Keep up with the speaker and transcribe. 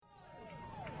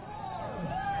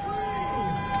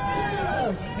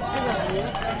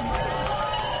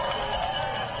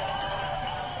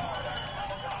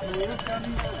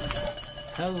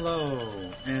Hello,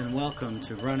 and welcome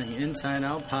to Running Inside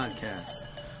Out Podcast,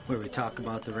 where we talk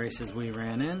about the races we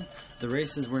ran in, the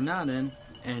races we're not in,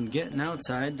 and getting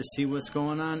outside to see what's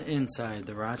going on inside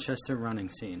the Rochester running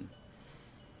scene.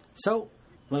 So,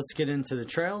 let's get into the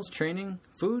trails, training,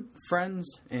 food,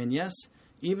 friends, and yes,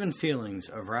 even feelings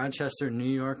of Rochester,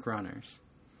 New York runners.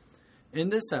 In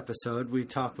this episode, we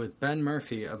talk with Ben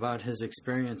Murphy about his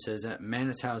experiences at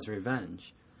Manitow's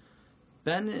Revenge.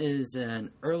 Ben is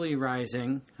an early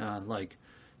rising, like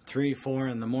 3, 4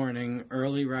 in the morning,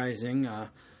 early rising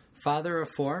father of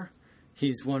 4.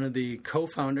 He's one of the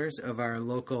co-founders of our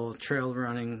local trail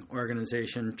running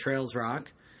organization, Trails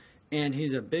Rock, and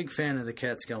he's a big fan of the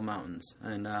Catskill Mountains,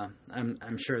 and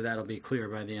I'm sure that'll be clear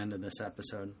by the end of this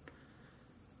episode.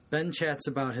 Ben chats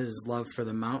about his love for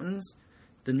the mountains,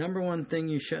 the number one thing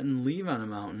you shouldn't leave on a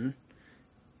mountain,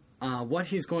 what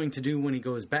he's going to do when he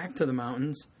goes back to the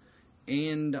mountains,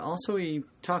 and also he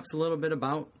talks a little bit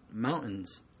about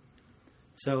mountains.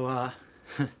 So,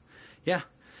 yeah,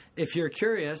 if you're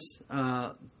curious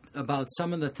about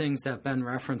some of the things that Ben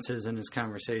references in his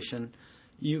conversation,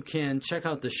 you can check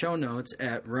out the show notes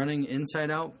at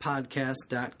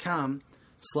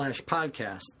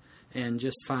runninginsideoutpodcast.com/podcast and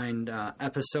just find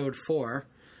episode 4,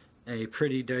 A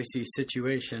Pretty Dicey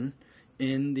Situation,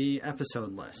 in the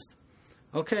episode list.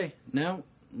 Okay, now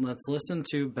let's listen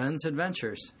to Ben's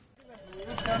adventures.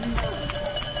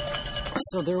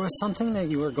 So there was something that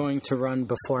you were going to run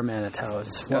before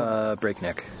Manitow's.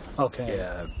 Breakneck. Okay.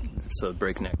 Yeah, so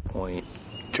Breakneck Point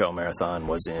Trail Marathon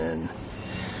was in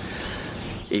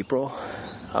April,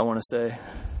 I want to say.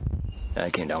 And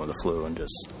I came down with the flu and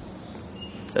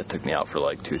that took me out for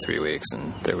like 2-3 weeks,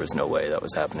 and there was no way that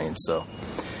was happening, so,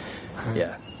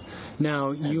 yeah.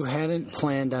 Now, you hadn't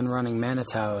planned on running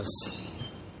Manitow's,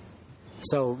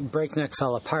 so Breakneck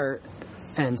fell apart,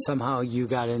 and somehow you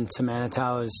got into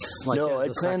Manitow's. No,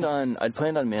 I'd planned on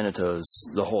Manitow's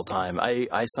the whole time.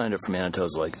 I signed up for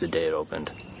Manitow's like the day it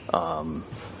opened.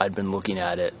 I'd been looking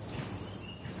at it,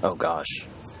 oh gosh,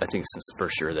 I think since the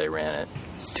first year they ran it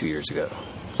 2 years ago.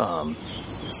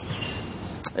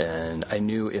 And I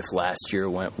knew if last year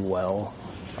went well,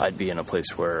 I'd be in a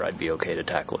place where I'd be okay to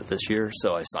tackle it this year.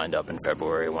 So I signed up in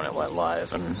February when it went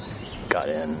live and got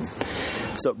in.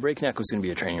 So Breakneck was going to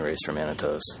be a training race for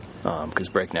Manitow's, because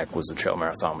Breakneck was a trail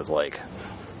marathon with like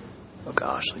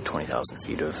 20,000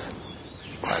 feet of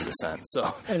climb descent.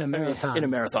 So in a marathon. In a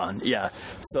marathon, yeah.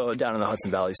 So down in the Hudson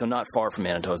Valley, so not far from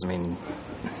Manitow's. I mean,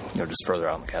 just further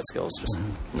out in the Catskills, just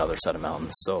another set of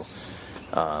mountains. So,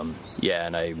 yeah,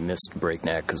 and I missed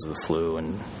Breakneck because of the flu,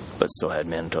 but still had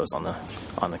Manitow's on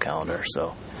the calendar.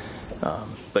 So,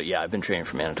 but yeah, I've been training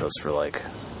for Manitow's for like,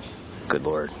 good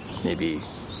Lord, maybe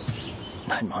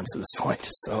 9 months at this point.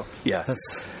 So, yeah.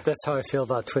 That's how I feel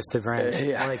about Twisted Branch.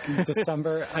 Yeah. Like,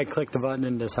 December, I click the button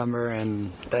in December,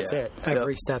 and that's it.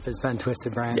 Every step has been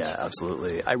Twisted Branch. Yeah,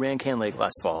 absolutely. I ran Can Lake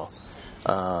last fall,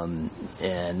 and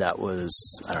that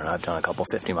was, I don't know, I've done a couple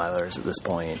 50-milers at this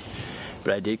point,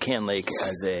 but I did Can Lake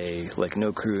as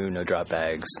no crew, no drop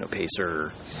bags, no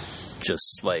pacer,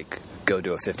 just, go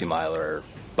do a 50-miler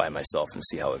by myself and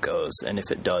see how it goes. And if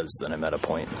it does, then I'm at a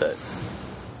point that,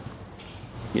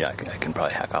 I can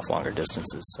probably hack off longer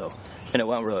distances. So, and it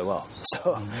went really well.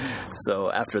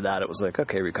 So after that, it was like,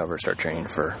 okay, recover, start training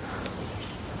for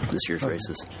this year's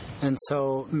races. And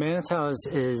so Manitow's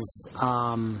is,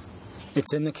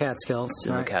 it's in the Catskills. It's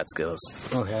in the Catskills.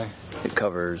 Okay. It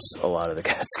covers a lot of the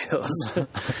Catskills.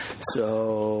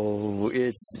 So do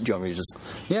you want me to just?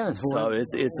 Yeah. So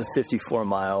it's a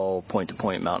 54-mile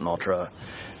point-to-point mountain ultra.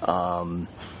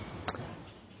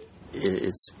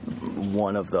 It's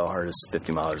one of the hardest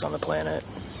 50-milers on the planet.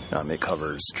 It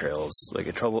covers trails.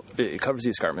 It covers the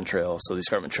Escarpment Trail. So the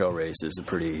Escarpment Trail race is a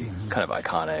pretty kind of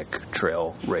iconic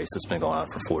trail race that's been going on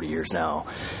for 40 years now.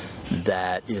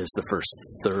 That is the first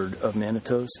third of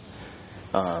Manitow's.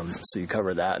 So you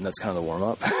cover that, and that's kind of the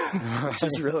warm-up, which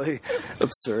is really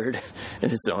absurd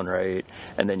in its own right.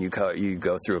 And then you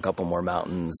go through a couple more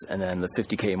mountains, and then the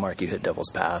 50K mark, you hit Devil's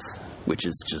Path, which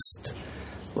is just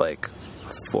 4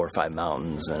 or 5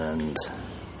 mountains, and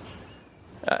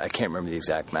I can't remember the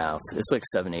exact math. It's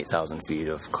 7,000-8,000 feet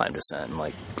of climb descent and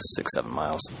 6-7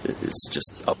 miles. It's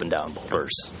just up and down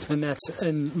boulders. And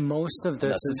most of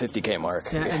this is the 50K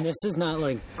mark. Yeah, and this is not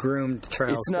groomed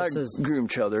trail. It's not groomed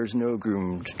trail. There's no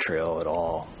groomed trail at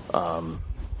all.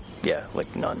 Yeah,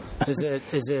 none.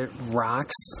 Is it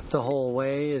rocks the whole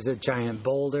way? Is it giant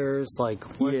boulders?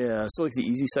 Yeah, so the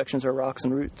easy sections are rocks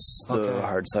and roots. Okay. The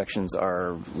hard sections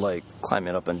are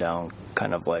climbing up and down,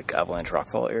 kind of avalanche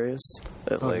rockfall areas.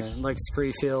 Like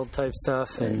scree field type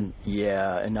stuff. And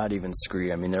not even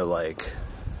scree. I mean, they're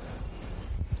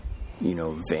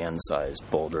van-sized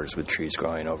boulders with trees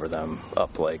growing over them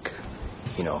up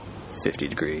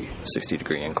 50-degree,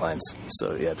 60-degree inclines.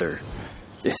 So yeah,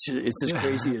 it's as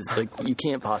crazy as you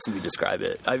can't possibly describe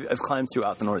it. I've climbed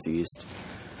throughout the Northeast,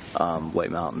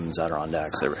 White Mountains,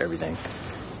 Adirondacks, everything,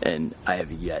 and I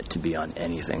have yet to be on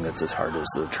anything that's as hard as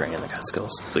the terrain in the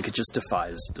Catskills. It just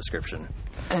defies description.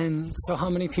 And so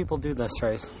how many people do this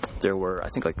race? There were, I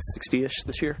think, 60-ish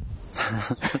this year.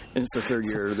 And it's the third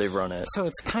year they've run it. So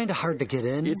it's kind of hard to get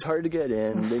in? It's hard to get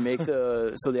in. They make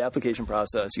the application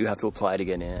process, you have to apply to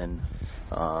get in.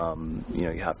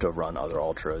 You have to run other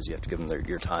ultras. You have to give them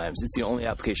your times. It's the only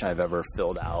application I've ever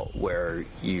filled out where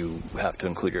you have to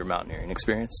include your mountaineering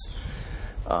experience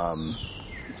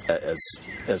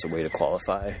as a way to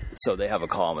qualify. So they have a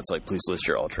column that's please list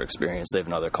your ultra experience. They have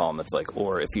another column that's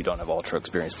or if you don't have ultra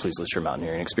experience, please list your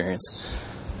mountaineering experience.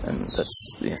 And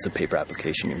it's a paper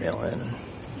application you mail in. And,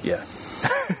 yeah.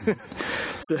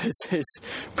 So it's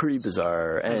pretty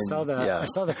bizarre. And I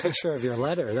saw the picture of your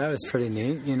letter. That was pretty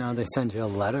neat. They send you a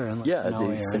letter and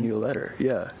they send you a letter.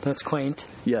 Yeah, that's quaint.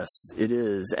 Yes, it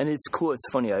is, and it's cool. It's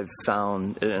funny. I've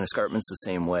found, and escarpment's the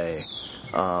same way,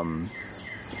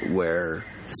 where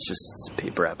it's just a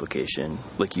paper application.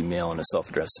 You mail in a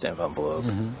self-addressed stamp envelope.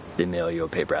 Mm-hmm. They mail you a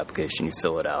paper application. You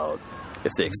fill it out.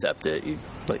 If they accept it, you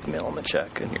mail them a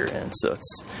check and you're in. So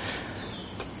it's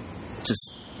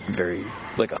just very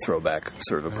a throwback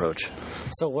sort of approach.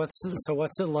 So what's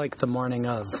it like the morning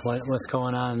of? What's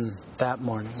going on that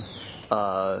morning?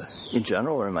 In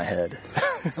general, or in my head?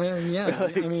 Yeah,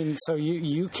 so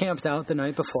you camped out the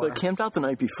night before. So I camped out the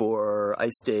night before. I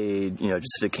stayed,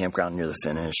 just at a campground near the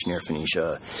finish, near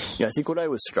Phoenicia. I think what I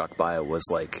was struck by was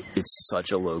it's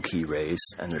such a low-key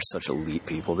race, and there's such elite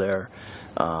people there.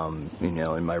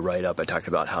 In my write-up, I talked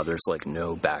about how there's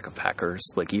no back of packers.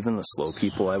 Even the slow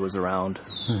people I was around,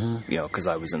 because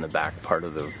I was in the back part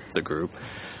of the group.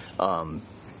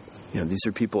 These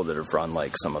are people that have run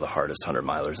some of the hardest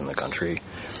 100-milers in the country.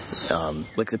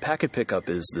 The packet pickup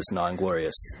is this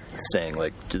non-glorious thing.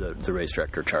 The race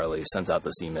director, Charlie, sends out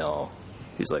this email.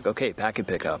 He's like, okay, packet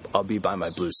pickup. I'll be by my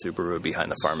blue Subaru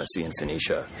behind the pharmacy in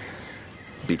Phoenicia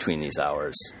between these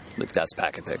hours. That's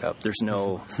packet pickup. There's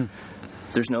no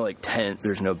tent,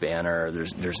 there's no banner,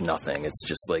 there's nothing. It's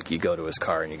just you go to his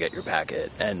car and you get your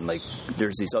packet. And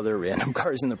there's these other random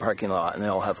cars in the parking lot, and they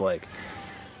all have Hard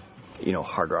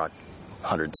Rock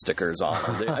 100 stickers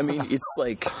on them. It's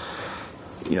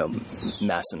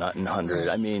Massanutten 100.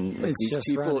 These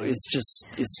people, running. it's just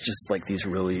these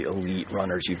really elite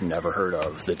runners you've never heard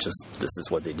of that this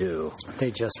is what they do. They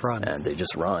just run. And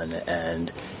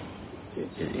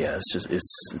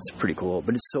it's pretty cool,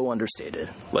 but it's so understated.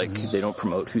 They don't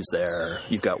promote who's there.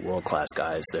 You've got world-class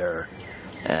guys there,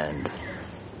 and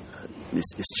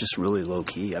it's just really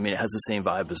low-key. It has the same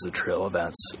vibe as the trail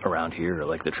events around here,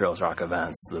 the Trails Rock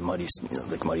events, the Muddy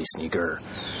Sneaker,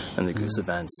 and the Goose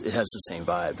events. It has the same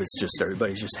vibe. It's just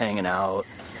everybody's just hanging out.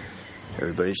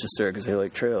 Everybody's just there because they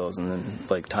like trails, and then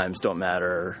times don't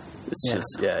matter.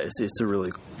 It's a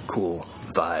really cool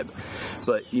vibe.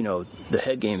 But the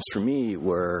head games for me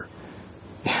were,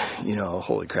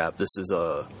 holy crap, this is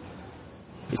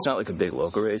it's not a big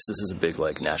local race. This is a big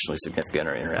nationally significant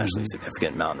or internationally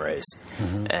significant mountain race.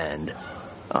 Mm-hmm. And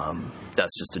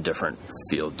that's just a different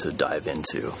field to dive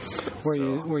into.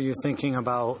 Were you thinking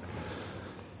about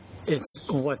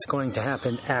what's going to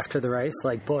happen after the race?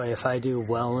 Boy, if I do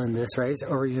well in this race,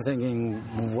 or were you thinking,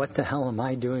 what the hell am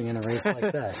I doing in a race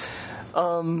like this?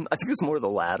 I think it was more the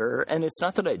latter, and it's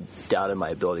not that I doubted my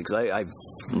ability, because I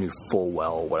knew full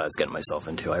well what I was getting myself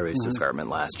into. I raced escarpment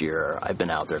last year. I've been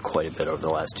out there quite a bit over the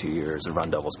last 2 years. I've run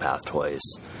Devil's Path twice,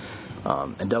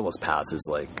 and Devil's Path is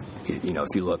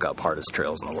if you look up hardest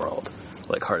trails in the world,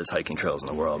 hardest hiking trails in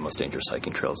the world, most dangerous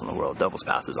hiking trails in the world, Devil's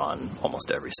Path is on almost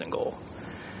every single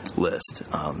list.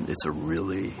 It's a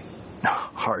really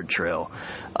hard trail.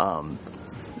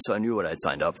 So I knew what I'd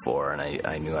signed up for, and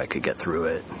I knew I could get through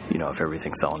it, if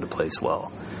everything fell into place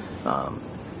well.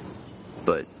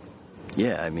 But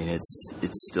yeah,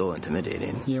 it's still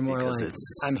intimidating. You're more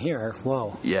I'm here.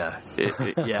 Whoa. Yeah,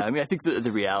 yeah. I think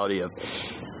the reality of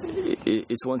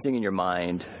it's one thing in your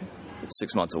mind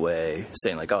 6 months away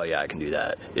saying oh yeah, I can do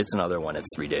that. It's another one. It's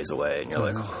 3 days away, and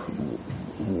you're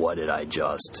what did I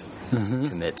just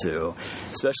commit to?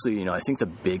 Especially, I think the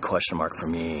big question mark for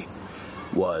me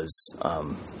was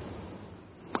the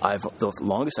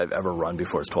longest I've ever run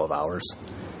before is 12 hours,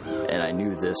 and I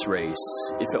knew this race,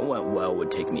 if it went well,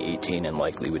 would take me 18 and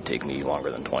likely would take me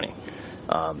longer than 20.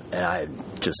 And I had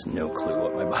just no clue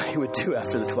what my body would do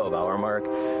after the 12-hour mark.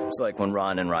 It's when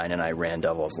Ron and Ryan and I ran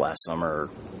Devils last summer.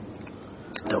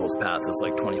 Devil's Path is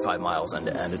like 25 miles end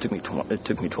to end. It took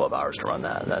me 12 hours to run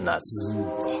that, and that's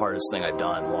the hardest thing I've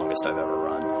done, longest I've ever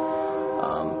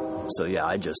run. So yeah,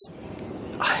 I just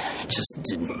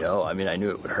didn't know. I mean, I knew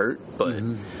it would hurt, but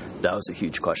that was a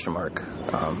huge question mark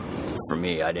for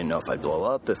me. I didn't know if I'd blow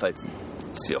up, if I'd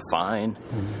feel fine.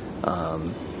 I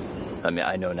mean,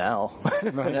 I know now.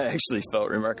 Right. I actually felt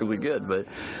remarkably good, but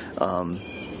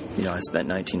I spent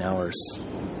 19 hours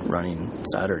running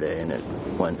Saturday, and it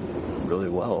went really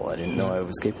well. I didn't know I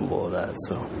was capable of that.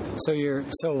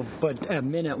 But at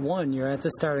minute 1, you're at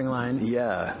the starting line.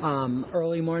 Yeah.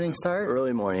 Early morning start?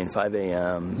 Early morning, 5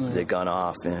 a.m. They gun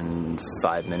off in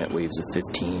 5-minute waves of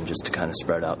 15 just to kind of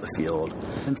spread out the field.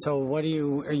 And so are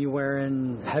you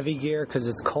wearing heavy gear because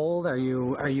it's cold? Are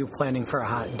you planning for a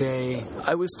hot day?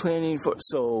 I was planning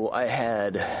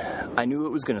I knew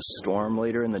it was going to storm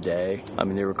later in the day. I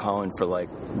mean, they were calling for like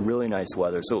really nice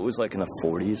weather. So it was like in the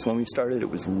 40s when we started. It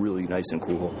was really nice and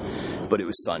cool, but it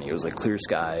was sunny. It was like clear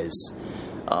skies.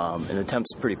 And the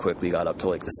temps pretty quickly got up to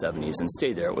like the 70s and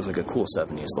stayed there. It was like a cool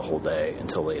 70s the whole day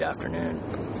until late afternoon.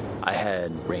 I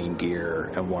had rain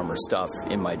gear and warmer stuff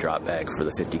in my drop bag for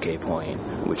the 50K point,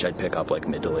 which I'd pick up like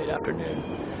mid to late afternoon.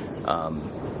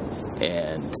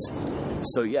 And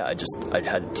so yeah, I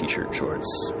had a t-shirt,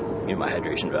 shorts, my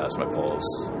hydration vest, my poles,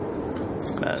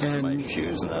 and my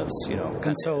shoes, and that's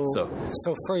And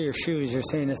so for your shoes, you're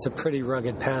saying it's a pretty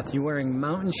rugged path. You wearing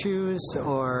mountain shoes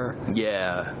or?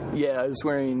 Yeah.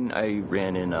 I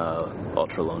ran in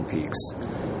Ultra Lone Peaks,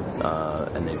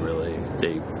 and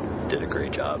they did a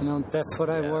great job. That's what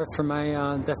I wore for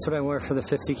my. That's what I wore for the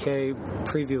 50K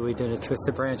preview we did at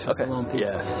Twisted Branch with the Lone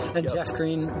Peaks. Yeah. And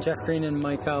Jeff Green and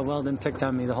Mike Weldon picked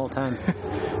on me the whole time.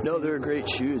 No, they're great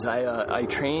shoes. I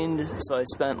trained, so I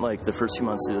spent like the first few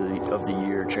months of the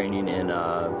year training in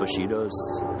Bushidos,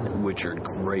 which are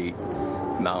great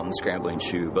mountain scrambling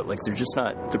shoe, but like they're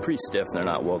pretty stiff and they're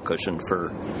not well cushioned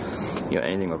for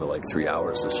anything over like 3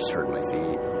 hours was just hurting my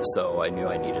feet. So I knew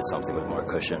I needed something with more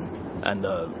cushion, and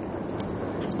the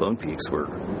Lone Peaks were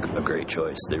a great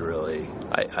choice. They really,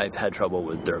 I've had trouble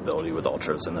with durability with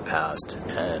ultras in the past,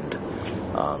 and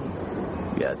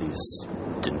these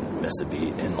didn't miss a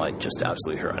beat in like just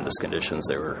absolutely horrendous conditions.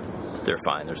 They're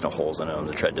fine. There's no holes in them.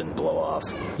 The tread didn't blow off.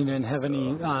 You didn't have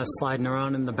any sliding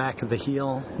around in the back of the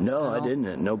heel? No, I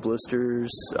didn't. No blisters.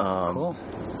 Cool.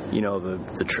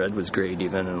 The tread was great,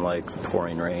 even in like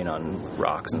pouring rain on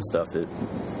rocks and stuff.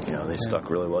 They stuck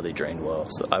really well. They drained well.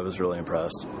 So I was really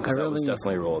impressed, because that was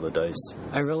definitely a roll of the dice.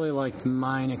 I really liked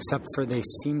mine, except for they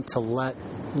seem to let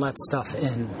stuff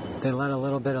in. They let a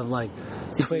little bit of like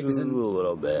twigs and a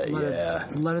little bit,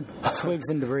 let twigs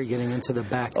and debris getting into the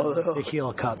back of the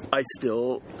heel cup. I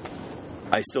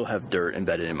still have dirt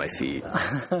embedded in my feet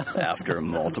after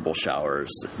multiple showers.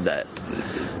 That,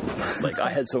 like, I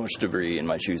had so much debris in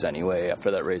my shoes anyway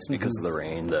after that race because of the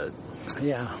rain that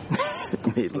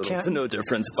made little to no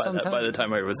difference by the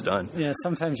time I was done. Yeah,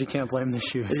 sometimes you can't blame the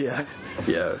shoes. Yeah.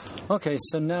 Okay,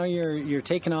 so now you're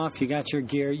taking off. You got your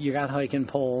gear. You got hiking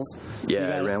poles.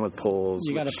 Yeah, I ran with poles.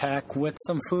 You got a pack with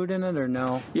some food in it, or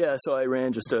no? Yeah, so I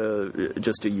ran just a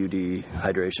UD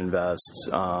hydration vest.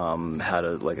 Had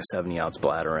a 70-ounce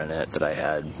bladder in it that I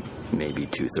had maybe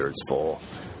 2/3 full.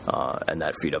 And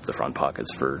that freed up the front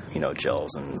pockets for,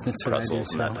 gels and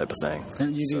pretzels and that type of thing.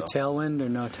 And you do tailwind or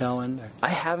no tailwind? I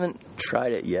haven't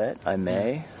tried it yet. I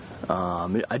may.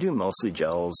 I do mostly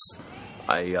gels.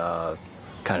 I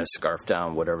kind of scarf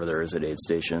down whatever there is at aid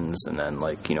stations, and then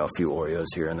a few Oreos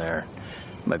here and there.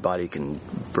 My body can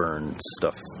burn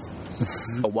stuff,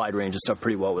 a wide range of stuff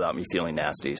pretty well without me feeling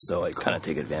nasty, so I kind of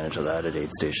take advantage of that at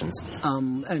aid stations.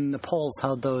 And the poles,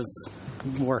 how'd those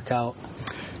work out?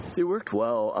 They worked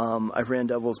well. I've ran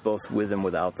Devils both with and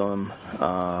without them.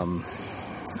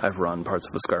 I've run parts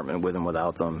of Escarpment with and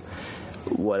without them.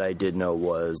 What I did know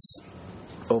was,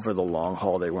 over the long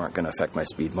haul, they weren't going to affect my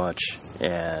speed much,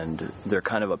 and they're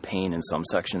kind of a pain in some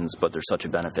sections, but they're such a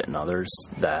benefit in others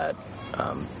that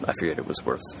I figured it was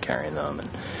worth carrying them. And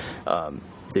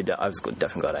I was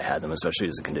definitely glad I had them, especially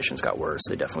as the conditions got worse.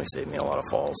 They definitely saved me a lot of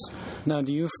falls. Now,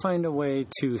 do you find a way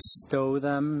to stow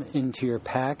them into your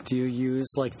pack? Do you use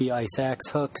the ice axe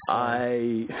hooks?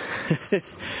 I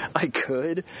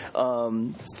could.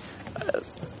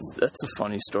 That's a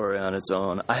funny story on its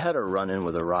own. I had a run-in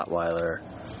with a Rottweiler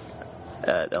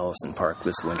at Ellison Park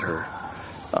this winter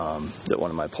that one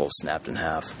of my poles snapped in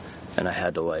half, and I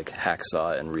had to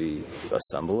hacksaw and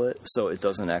reassemble it so it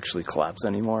doesn't actually collapse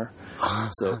anymore.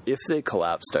 So if they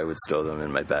collapsed, I would stow them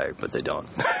in my bag, but they don't.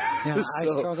 Yeah, I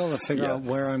struggle to figure out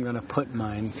where I'm going to put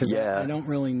mine, because I don't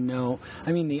really know.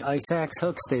 I mean, the ice axe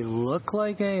hooks, they look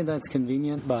like that's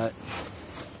convenient, but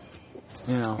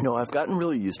No, I've gotten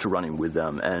really used to running with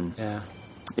them, and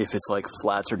if it's like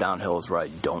flats or downhills where I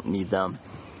don't need them,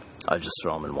 I just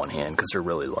throw them in one hand because they're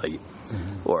really light,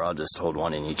 or I'll just hold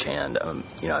one in each hand.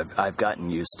 I've gotten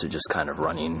used to just kind of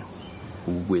running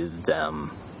with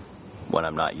them when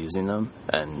I'm not using them,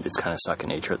 and it's kind of second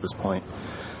nature at this point.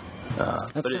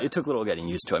 But it took a little getting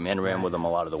used to. I ran with them a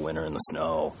lot of the winter in the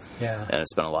snow, and I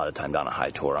spent a lot of time down a high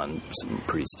tour on some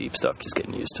pretty steep stuff, just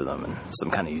getting used to them, and so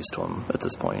I'm kind of used to them at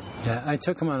this point. Yeah, I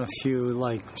took them on a few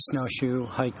like snowshoe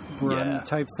hike run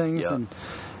type things, and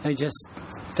I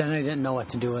didn't know what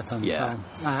to do with them. Yeah.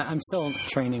 So I'm still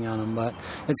training on them, but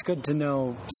it's good to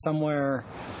know somewhere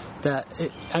that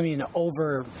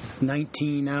over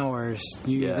 19 hours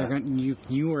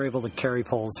you were able to carry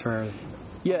poles for.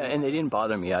 Yeah, and they didn't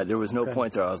bother me. There was no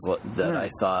point there I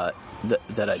thought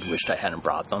that I'd wished I hadn't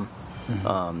brought them.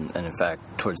 And in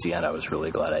fact, towards the end, I was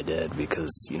really glad I did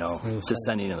because,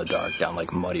 descending in the dark down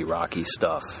like muddy, rocky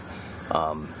stuff,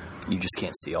 you just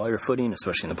can't see all your footing,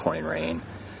 especially in the pouring rain.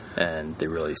 And they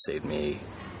really saved me.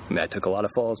 I took a lot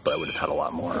of falls, but I would have had a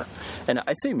lot more. And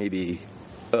I'd say maybe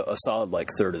a solid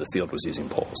third of the field was using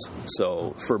poles.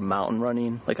 So for mountain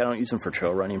running, I don't use them for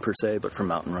trail running per se, but for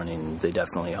mountain running, they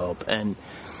definitely help. And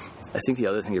I think the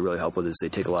other thing they really help with is they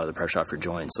take a lot of the pressure off your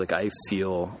joints. I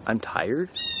feel I'm tired,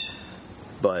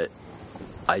 but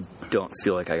I don't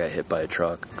feel like I got hit by a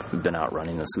truck. I've been out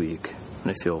running this week,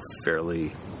 and I feel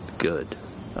fairly good,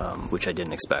 which I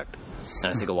didn't expect.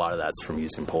 And I think a lot of that's from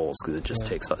using poles because it just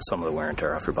takes some of the wear and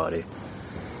tear off your body.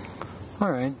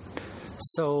 All right.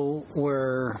 So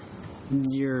we're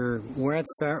at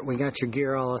start. We got your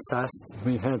gear all assessed.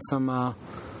 We've had some.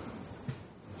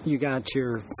 You got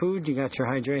your food, you got your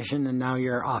hydration, and now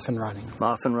you're off and running. I'm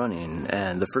off and running,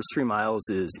 and the first 3 miles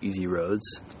is easy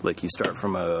roads. You start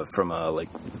from a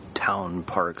town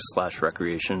park /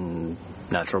 recreation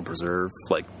natural preserve,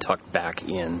 tucked back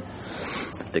in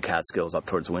the Catskills up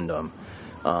towards Windham.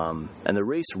 And the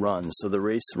race runs. So the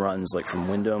race runs from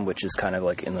Windham, which is kind of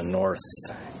in the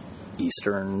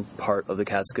northeastern part of the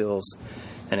Catskills,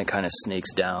 and it kind of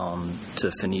snakes down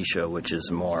to Phoenicia, which is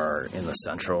more in the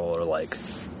central or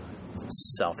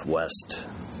southwest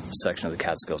section of the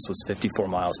Catskills. So it's 54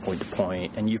 miles point to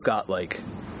point, and you've got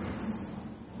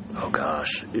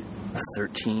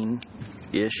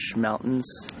 13-ish mountains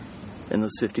in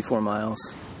those 54 miles.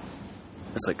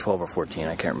 It's 12 or 14,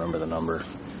 I can't remember the number.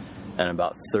 And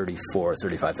about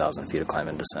 35,000 feet of climb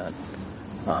and descent.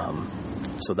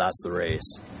 So that's the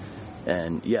race.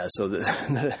 And so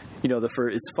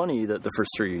it's funny that the first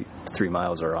three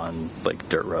miles are on like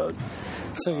dirt road.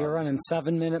 So you're running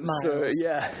 7-minute miles. So,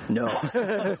 yeah, no,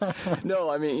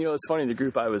 no. I mean, it's funny. The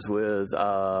group I was with,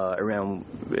 I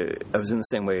was in the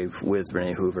same wave with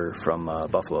Renee Hoover from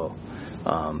Buffalo.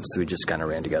 So we just kind of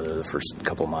ran together the first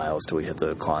couple miles till we hit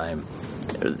the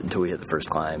first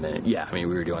climb. And we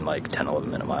were doing 10,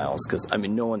 11-minute miles because,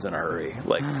 no one's in a hurry.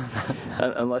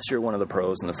 Unless you're one of the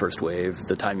pros in the first wave,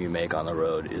 the time you make on the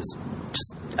road is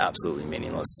just absolutely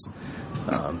meaningless.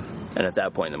 And at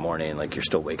that point in the morning, you're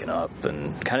still waking up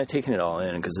and kind of taking it all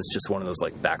in because it's just one of those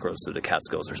back roads to the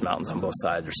Catskills. There's mountains on both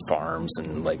sides. There's farms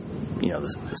and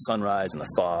the sunrise and the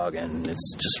fog, and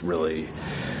it's just really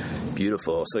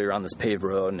beautiful. So you're on this paved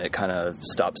road, and it kind of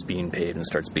stops being paved and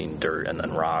starts being dirt and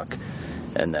then rock,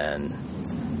 and then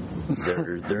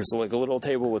there's a little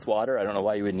table with water. I don't know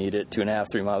why you would need it 2.5,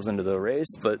 3 miles into the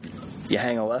race, but you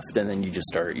hang a left, and then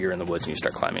you're in the woods and you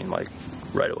start climbing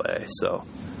right away. So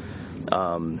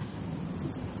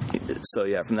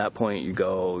yeah, from that point you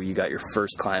got your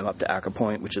first climb up to Acca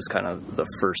Point, which is kind of the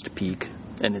first peak,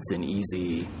 and it's an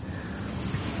easy,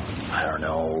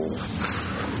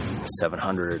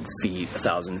 700 feet,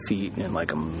 1,000 feet in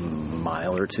a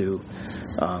mile or two,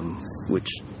 which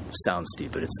sounds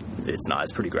steep, but it's not.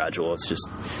 It's pretty gradual. It's just,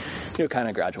 kind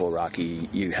of gradual, rocky.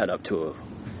 You head up to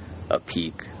a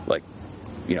peak,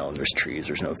 there's trees,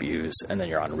 there's no views, and then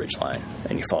you're on a ridgeline,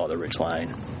 and you follow the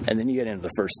ridgeline, and then you get into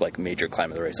the first major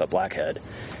climb of the race up Blackhead,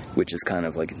 which is kind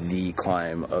of the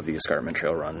climb of the Escarpment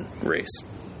Trail Run race,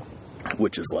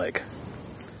 which is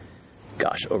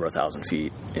over 1,000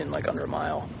 feet in under a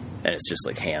mile, and it's just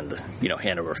hand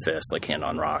over fist, hand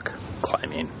on rock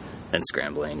climbing and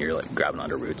scrambling. You're grabbing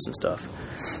onto roots and stuff,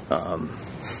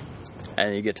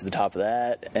 and you get to the top of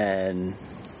that, and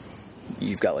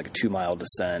you've got a 2-mile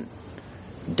descent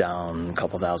down a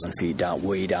couple thousand feet,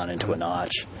 way down into a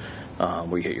notch,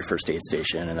 where you hit your first aid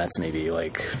station, and that's maybe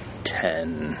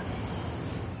 10,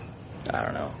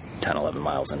 11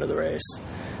 miles into the race.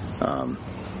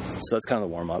 So that's kind of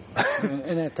the warm up.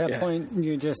 And at that point,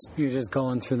 you're just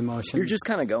going through the motions. You're just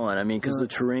kind of going. Because the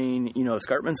terrain,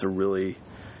 escarpments are really,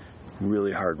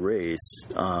 really hard race,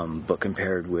 but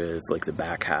compared with like the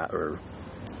back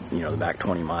the back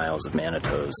 20 miles of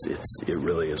Manitos, it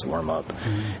really is warm up.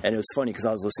 Mm-hmm. And it was funny because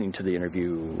I was listening to the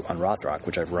interview on Rothrock,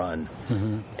 which I've run,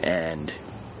 and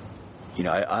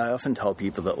I often tell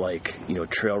people that, like,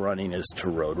 trail running is to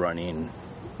road running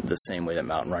the same way that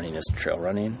mountain running is to trail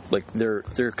running. Like, they're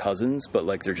cousins, but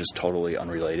like they're just totally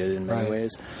unrelated in many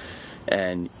ways.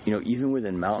 And even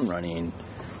within mountain running,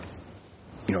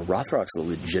 Rothrock's a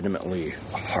legitimately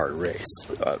hard race.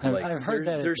 I've heard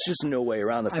that there's just no way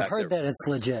around the fact. I've heard that it's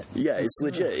legit. Yeah, it's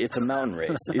legit. It's a mountain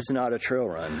race. It's not a trail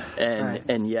run,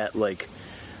 and yet, like,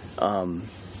 so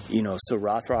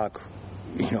Rothrock,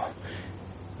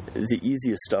 the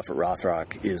easiest stuff at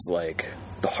Rothrock is like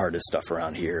the hardest stuff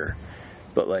around here,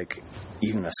 but like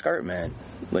even escarpment,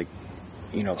 like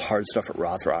the hard stuff at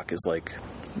Rothrock is like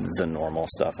the normal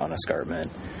stuff on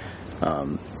escarpment.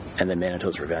 And then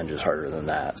Manito's Revenge is harder than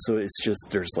that. So it's just,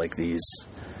 there's like these,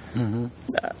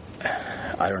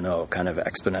 I don't know, kind of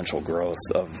exponential growth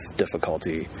of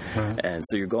difficulty. And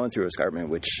so you're going through escarpment,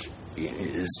 which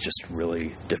is just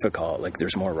really difficult. Like,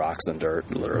 there's more rocks than dirt,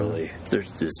 literally.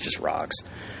 There's just rocks.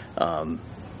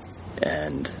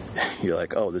 And you're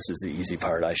like, oh, this is the easy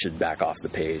part. I should back off the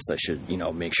pace. I should,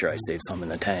 make sure I save some in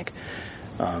the tank.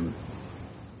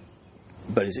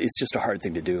 But it's just a hard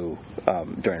thing to do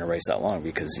during a race that long,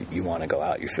 because you want to go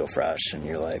out, you feel fresh, and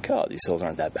you're like, oh, these hills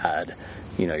aren't that bad.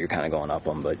 You're kind of going up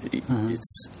them, but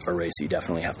it's a race you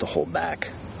definitely have to hold back,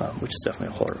 which is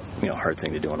definitely a hard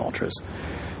thing to do in ultras.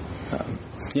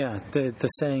 The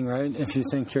saying, right? If you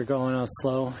think you're going out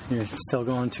slow, you're still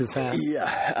going too fast.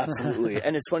 Yeah, absolutely.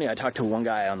 And it's funny, I talked to one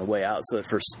guy on the way out. So the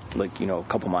first, a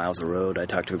couple miles of road, I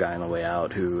talked to a guy on the way out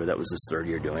that was his third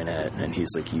year doing it, and he's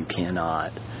like, you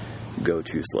cannot go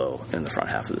too slow in the front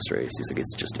half of this race. He's like,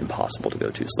 it's just impossible to go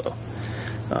too slow.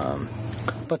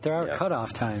 But there are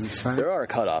cutoff times, right? There are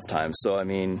cutoff times. So, I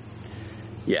mean,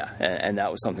 and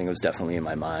that was something that was definitely in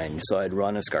my mind. So I'd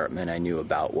run escarpment. I knew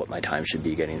about what my time should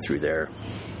be getting through there.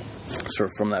 So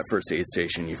from that first aid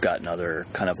station, you've got another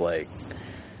kind of like,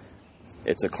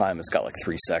 it's a climb. It's got like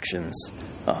 3 sections.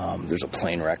 There's a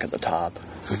plane wreck at the top,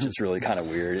 which is really kind of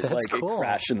weird. That's cool. It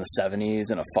crashed in the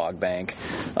 70s in a fog bank.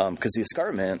 Because the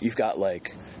escarpment, you've got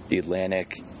like the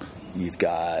Atlantic, you've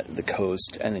got the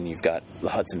coast, and then you've got the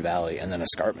Hudson Valley, and then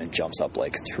escarpment jumps up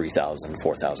like 3,000,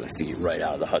 4,000 feet right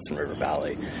out of the Hudson River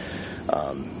Valley.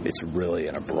 It's really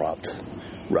an abrupt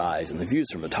rise, and the views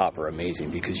from the top are amazing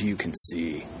because you can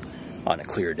see on a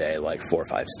clear day like 4 or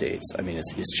 5 states. I mean,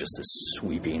 it's just a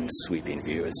sweeping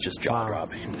view. It's just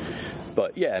jaw-dropping.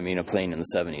 But yeah, I mean, a plane in the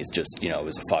 70s just, it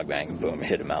was a fog bank, and boom,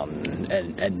 hit a mountain,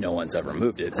 and no one's ever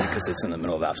moved it because it's in the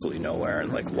middle of absolutely nowhere,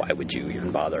 and like, why would you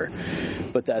even bother?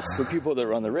 But that's for people that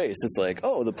run the race. It's like,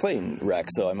 oh, the plane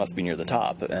wrecked, so I must be near the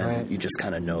top, and you just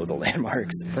kind of know the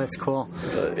landmarks. That's cool.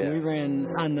 But, We ran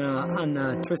on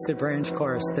the Twisted Branch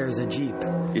course. There's a Jeep.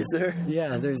 Is there?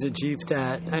 Yeah, there's a Jeep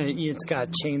that it's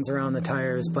got chains around the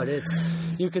tires, but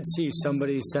you could see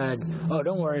somebody said, oh,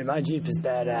 don't worry, my Jeep is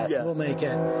badass. We'll make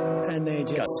it. And they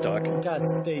just got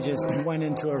stuck. They just went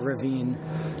into a ravine.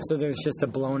 So there's just a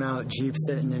blown out Jeep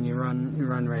sitting, and you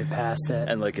run right past it.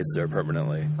 And like, it's there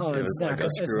permanently. Oh, it was like, oh,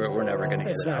 screw it, we're never going to get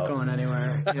it out. It's not going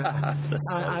anywhere. Yeah.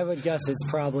 I would guess it's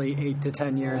probably 8 to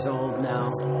 10 years old now.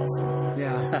 That's awesome.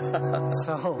 Yeah.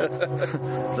 So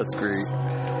that's great.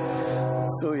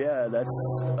 So yeah,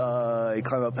 that's you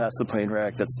climb up past the plane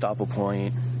wreck. That's Stopple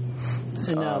Point.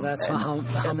 And now that's how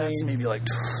many? That's maybe like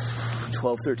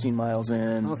 12, 13 miles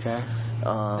in. Okay.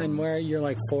 And where you're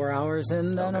like 4 hours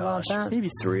in then about that?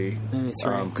 Maybe 3. Maybe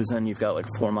 3. Because then you've got like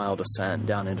 4 mile descent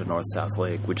down into North South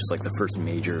Lake, which is like the first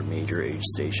major aid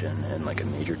station and like a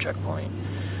major checkpoint.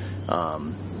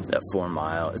 That 4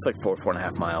 mile, it's like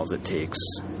 4.5 miles. It takes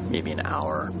maybe an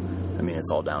hour. I mean,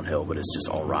 it's all downhill, but it's just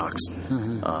all rocks.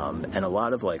 And a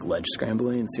lot of like ledge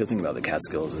scrambling. See, the thing about the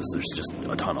Catskills is there's just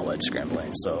a ton of ledge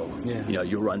scrambling. So,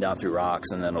 you'll run down through rocks,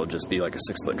 and then it'll just be like a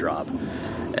 6-foot drop.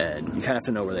 And you kind of have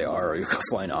to know where they are, or you'll go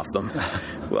flying off them.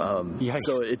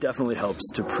 So it definitely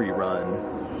helps to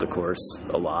pre-run the course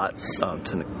a lot,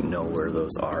 to know where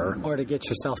those are. Or to get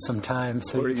yourself some time.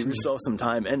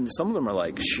 And some of them are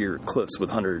like sheer cliffs with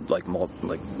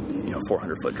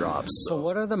 400-foot drops. So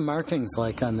what are the markings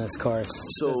like on this course?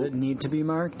 Does it need to be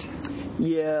marked?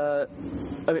 Yeah,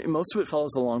 I mean, most of it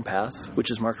follows the long path, which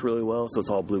is marked really well, so it's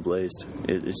all blue blazed.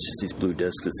 It's just these blue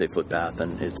discs that say footpath,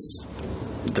 and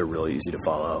they're really easy to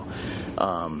follow.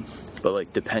 But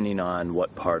like, depending on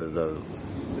what part of the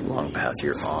long path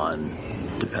you're on,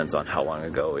 depends on how long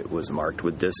ago it was marked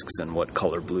with discs and what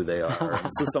color blue they are.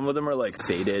 So some of them are like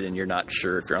faded, and you're not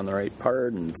sure if you're on the right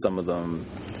part, and some of them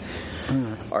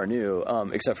are new,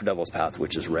 except for Devil's Path,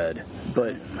 which is red.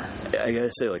 But I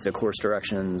gotta say, like, the course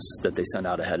directions that they send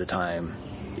out ahead of time,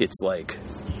 it's like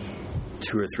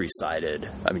 2 or 3 sided.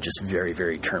 I mean, just very,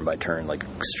 very turn by turn, like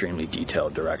extremely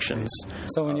detailed directions.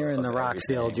 So when you're in the rock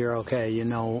field, you're okay. You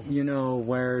know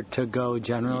where to go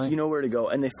generally. You know where to go,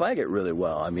 and they flag it really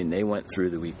well. I mean, they went through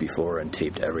the week before and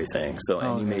taped everything. So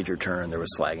any major turn there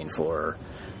was flagging for.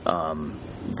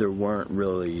 There weren't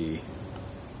really.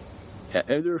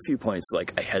 There were a few points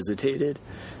like I hesitated,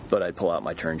 but I'd pull out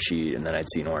my turn sheet and then I'd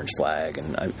see an orange flag,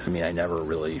 and I mean, I never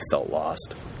really felt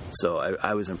lost. So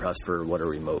I was impressed for what a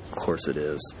remote course it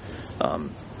is,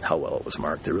 how well it was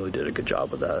marked. They really did a good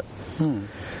job with that.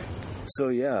 So,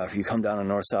 yeah, if you come down to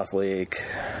North-South Lake,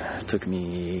 it took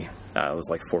me, it was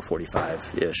like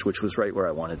 4:45-ish, which was right where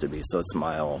I wanted to be. So it's a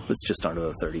mile. It's just under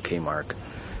the 30K mark.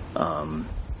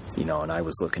 You know, and I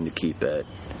was looking to keep it,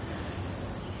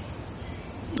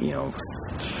 you know,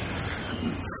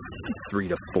 3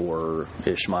 to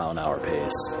 4-ish mile an hour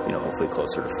pace, you know, hopefully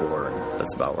closer to 4, and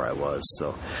that's about where I was.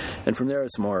 So, and from there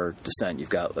it's more descent. You've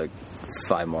got like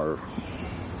 4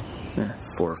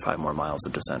 or 5 more miles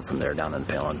of descent from there down in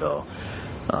Palinville,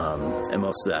 and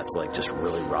most of that's like just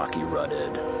really rocky,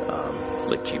 rutted,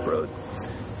 like Jeep road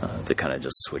that kind of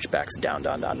just switchbacks down,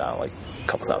 like a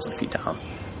couple thousand feet down.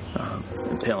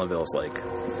 And Palinville is like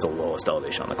the lowest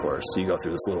elevation on the course. So you go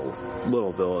through this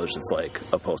little village that's like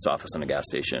a post office and a gas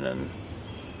station and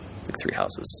like 3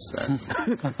 houses.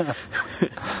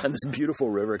 And this beautiful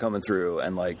river coming through,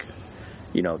 and like,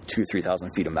 you know, 2,000-3,000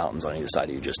 feet of mountains on either side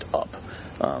of you just up.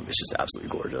 It's just absolutely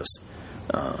gorgeous.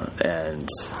 And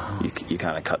you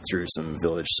kind of cut through some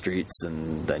village streets,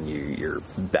 and then you're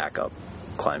back up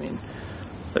climbing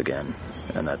again.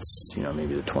 And that's, you know,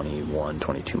 maybe the 21,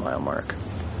 22 mile mark.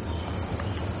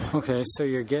 Okay, so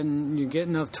you're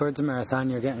getting up towards the marathon.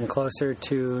 You're getting closer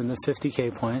to the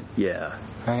 50K point. Yeah.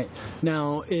 Right.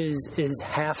 Now, is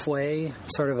halfway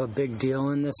sort of a big deal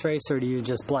in this race, or do you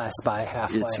just blast by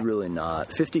halfway? It's really not.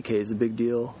 50K is a big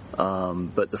deal,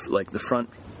 but the front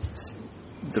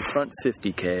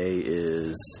 50K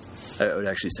is. I would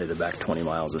actually say the back 20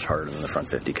 miles is harder than the front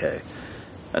 50K,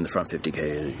 and the front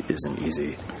 50K isn't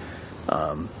easy.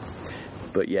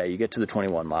 But yeah, you get to the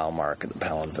 21 mile mark at the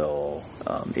Palinville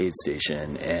aid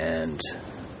station, and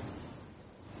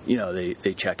you know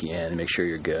they check you in, make sure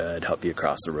you're good, help you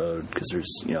across the road because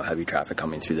there's, you know, heavy traffic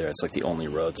coming through there. It's like the only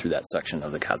road through that section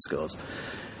of the Catskills,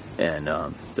 and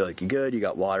they're like, you good? You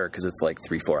got water? Because it's like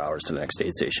 3-4 hours to the next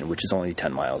aid station, which is only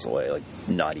 10 miles away, like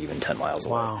not even 10 miles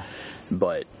away. Wow.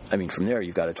 But I mean, from there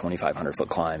you've got a 2,500 foot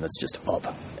climb that's just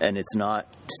up, and it's not,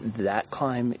 that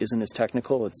climb isn't as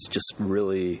technical. It's just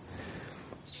really.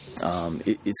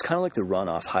 It's kind of like the run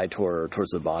off High Tour towards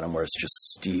the bottom, where it's just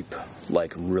steep,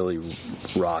 like really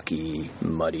rocky,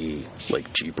 muddy,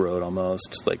 like Jeep road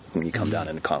almost. Like when you come down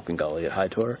into Conklin Gully at High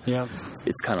Tour. Yeah.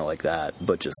 It's kind of like that,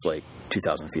 but just like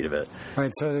 2,000 feet of it. Right,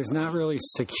 so there's not really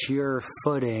secure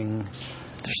footing.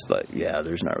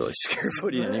 There's not really secure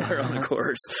footing anywhere on the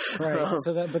course. Right.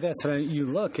 But that's what you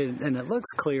look, and it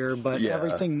looks clear, but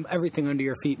everything under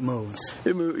your feet moves.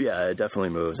 It definitely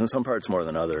moves, and some parts more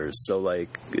than others. So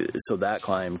that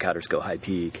climb, Catterskill High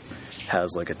Peak,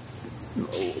 has like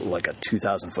a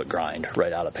 2,000 foot grind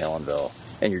right out of Palinville,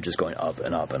 and you're just going up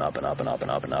and up and up and up and up and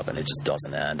up and up, and it just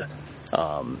doesn't end.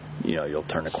 You know, you'll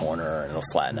turn a corner and it'll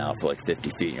flatten out for like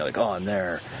 50 feet, and you're like, oh, I'm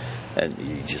there. And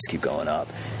you just keep going up.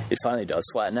 It finally does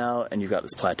flatten out, and you've got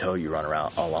this plateau you run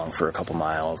along for a couple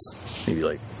miles, maybe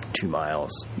like 2 miles.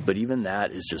 But even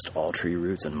that is just all tree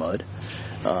roots and mud,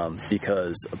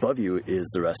 because above you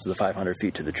is the rest of the 500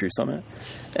 feet to the true summit.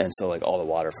 And so like all the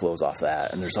water flows off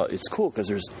that. And it's cool because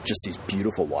there's just these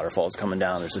beautiful waterfalls coming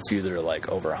down. There's a few that are like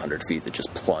over 100 feet that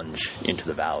just plunge into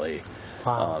the valley.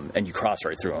 Wow. And you cross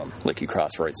right through them. Like you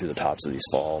cross right through the tops of these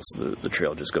falls. The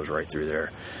trail just goes right through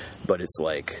there. But it's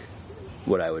like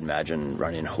what I would imagine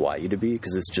running in Hawaii to be,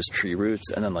 because it's just tree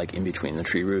roots, and then like in between the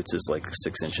tree roots is like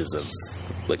 6 inches of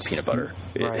like peanut butter.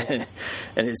 Right.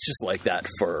 And it's just like that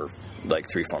for like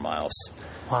 3-4 miles.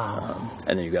 Wow.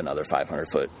 And then you've got another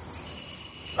 500 foot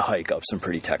hike up some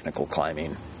pretty technical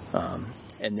climbing.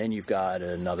 And then you've got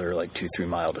another like 2-3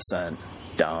 mile descent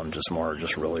down just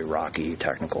really rocky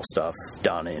technical stuff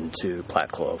down into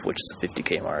Platte Clove, which is a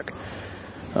 50K mark.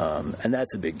 And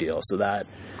that's a big deal. So that's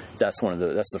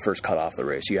the first cut off the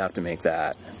race. You have to make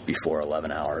that before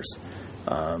 11 hours.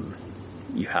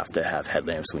 You have to have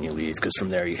headlamps when you leave, because from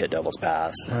there you hit Devil's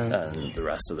Path and the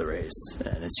rest of the race.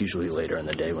 And it's usually later in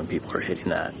the day when people are hitting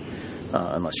that,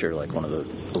 unless you're like one of the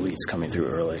elites coming through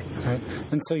early. Right.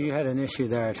 And so you had an issue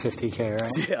there at 50K,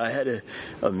 right? Yeah, I had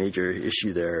a major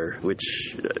issue there,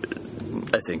 which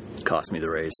I think cost me the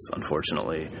race,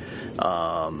 unfortunately.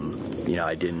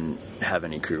 I didn't have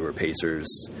any crew or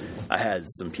pacers. I had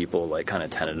some people like kind of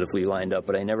tentatively lined up,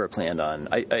 but I never planned on.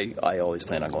 I always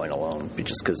planned on going alone,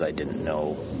 just because I didn't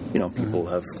know. People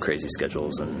have crazy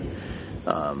schedules, and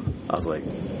I was like,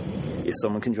 if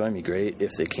someone can join me, great.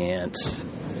 If they can't,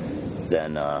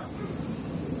 then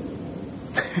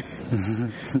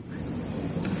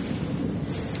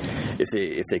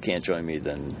if they can't join me,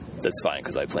 then that's fine,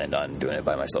 because I planned on doing it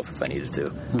by myself if I needed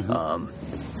to.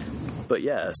 But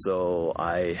yeah, so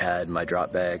I had my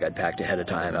drop bag. I'd packed ahead of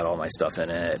time, had all my stuff in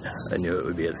it. I knew it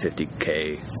would be at the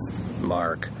 50K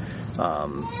mark.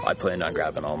 I planned on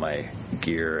grabbing all my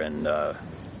gear and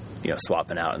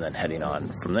swapping out and then heading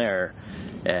on from there.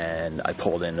 And I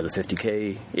pulled into the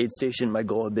 50K aid station. My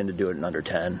goal had been to do it in under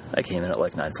 10. I came in at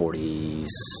like 9:46,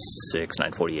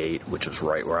 9:48, which was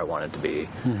right where I wanted to be.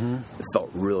 It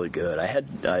felt really good. I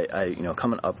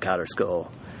coming up Catterskull,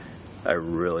 I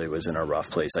really was in a rough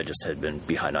place. I just had been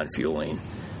behind on fueling,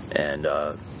 and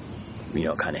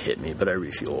kind of hit me. But I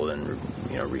refueled and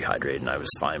rehydrated, and I was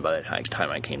fine. By the time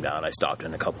I came down, I stopped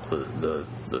in a couple of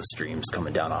the streams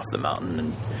coming down off the mountain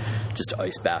and just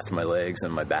ice bathed my legs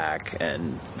and my back,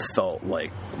 and felt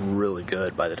like really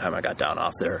good by the time I got down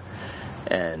off there.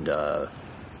 And I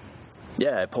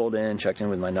pulled in, checked in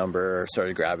with my number,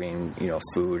 started grabbing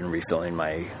food and refilling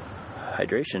my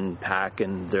hydration pack,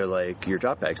 and they're like, your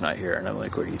drop bag's not here. And I'm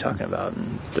like, what are you talking about?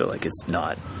 And they're like, it's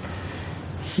not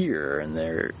here. And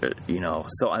they're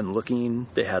so I'm looking.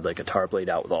 They had like a tarp laid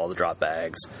out with all the drop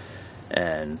bags,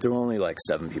 and there were only like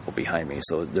 7 people behind me,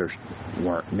 so there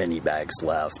weren't many bags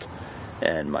left,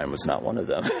 and mine was not one of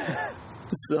them.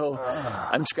 So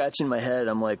I'm scratching my head.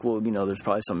 I'm like, well, there's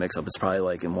probably some mix-up. It's probably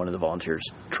like in one of the volunteers'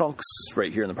 trunks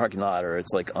right here in the parking lot, or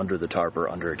it's like under the tarp or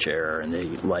under a chair, and they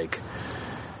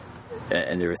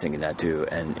were thinking that too,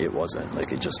 and it wasn't.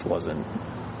 Like, it just wasn't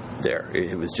there.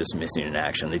 It was just missing in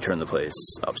action. They turned the place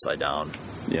upside down.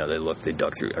 They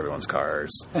dug through everyone's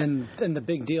cars. And the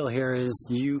big deal here is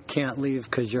you can't leave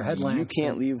because your headlamp. You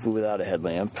can't leave without a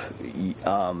headlamp.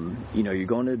 You're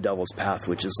going to Devil's Path,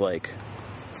 which is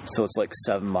so it's like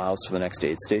 7 miles to the next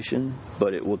aid station,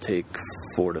 but it will take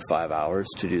 4 to 5 hours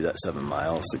to do that 7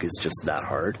 miles. Like, it's just that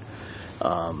hard.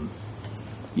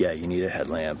 You need a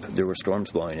headlamp. There were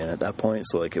storms blowing in at that point,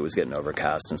 so it was getting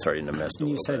overcast and starting to mist a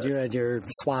little bit. You said you had your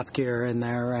swap gear in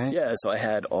there, right? Yeah, so I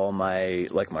had all my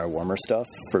my warmer stuff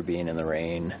for being in the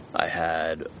rain. I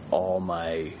had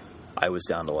I was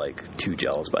down to 2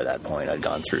 gels by that point. I'd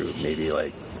gone through maybe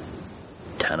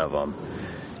 10 of them.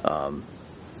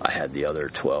 I had the other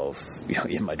 12,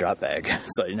 in my drop bag,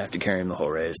 so I didn't have to carry them the whole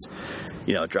race.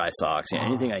 Dry socks,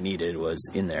 anything I needed was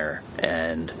in there,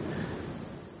 and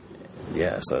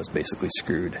so I was basically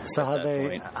screwed. So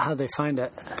how'd they find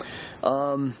it?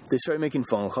 They started making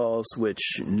phone calls, which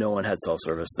no one had cell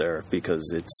service there,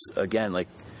 because it's, again,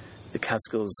 the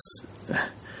Catskills,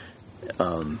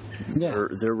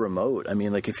 they're remote. I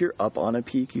mean, if you're up on a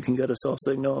peak, you can get a cell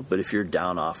signal, but if you're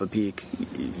down off a peak,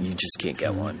 you just can't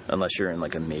get one unless you're in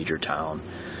a major town,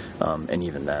 and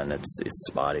even then it's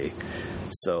spotty.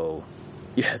 So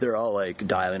they're all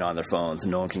dialing on their phones,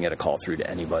 and no one can get a call through to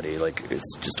anybody.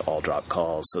 It's just all drop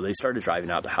calls. So they started driving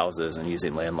out to houses and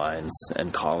using landlines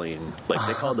and calling.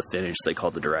 They called the finish. They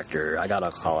called the director. I got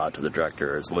a call out to the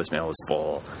director. His voicemail was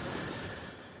full.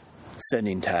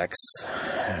 Sending texts,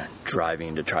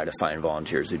 driving to try to find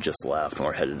volunteers who just left and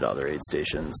were headed to other aid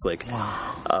stations.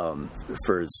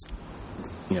 For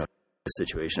the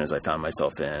situation as I found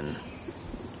myself in,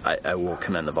 I will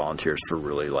commend the volunteers for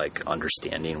really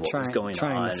understanding what was going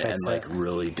on and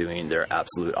really doing their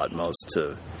absolute utmost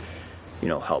to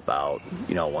help out.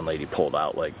 One lady pulled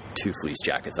out 2 fleece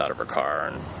jackets out of her car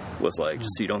and was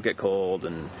just so you don't get cold,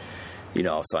 and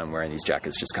so I'm wearing these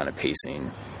jackets just kind of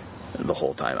pacing the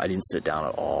whole time. I didn't sit down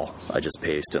at all. I just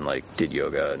paced and did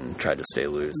yoga and tried to stay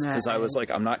loose, because I was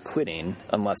I'm not quitting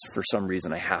unless for some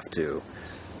reason I have to.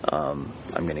 I'm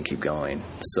going to keep going.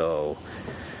 So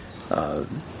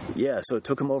so it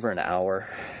took them over an hour,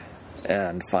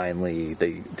 and finally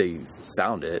they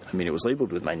found it. I mean, it was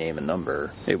labeled with my name and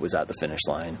number. It was at the finish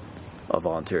line. A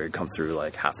volunteer had come through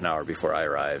half an hour before I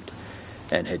arrived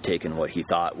and had taken what he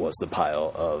thought was the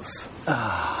pile of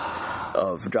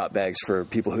drop bags for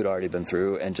people who'd already been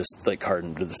through, and just carted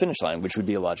them to the finish line, which would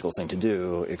be a logical thing to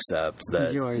do, except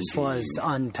that yours was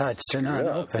untouched and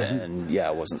unopened. And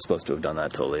I wasn't supposed to have done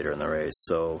that till later in the race.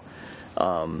 So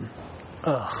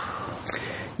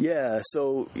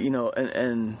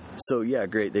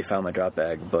great, they found my drop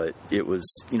bag, but it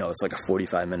was, it's a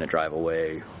 45-minute drive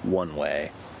away, one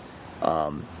way.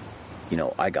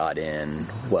 I got in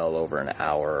well over an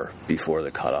hour before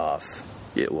the cutoff,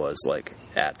 it was like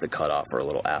at the cutoff or a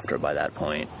little after by that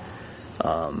point.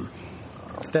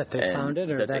 That they found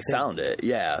it? Or that they found it,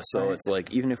 yeah. So right. It's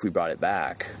like, even if we brought it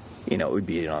back, it would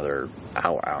be another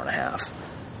hour and a half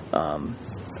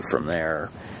from there.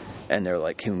 And they're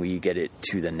like, can we get it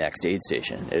to the next aid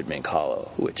station at Mink Hollow,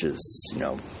 which is,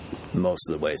 most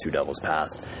of the way through Devil's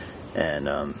Path. And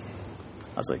I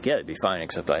was like, yeah, it'd be fine,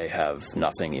 except I have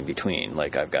nothing in between.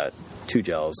 Like, I've got 2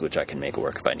 gels, which I can make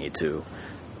work if I need to.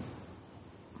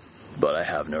 But I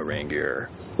have no rain gear,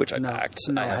 which I packed.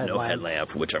 I have no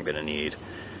headlamp, which I'm going to need.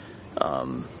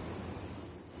 I'd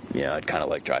kind of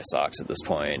like dry socks at this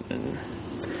point. And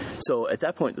so at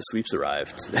that point, the sweeps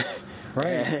arrived.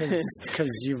 Right, because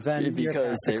you're past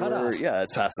the cutoff.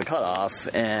 It's past the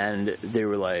cutoff. And they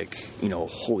were like,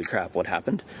 holy crap, what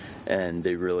happened? And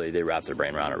they wrapped their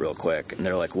brain around it real quick. And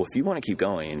they're like, well, if you want to keep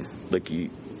going, like,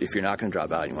 if you're not going to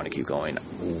drop out and you want to keep going,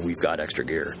 we've got extra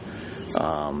gear.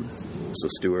 So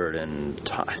Stuart and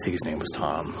Tom, I think his name was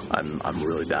Tom. I'm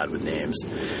really bad with names,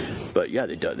 but yeah,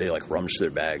 they like rummaged their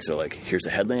bags. They're like, here's a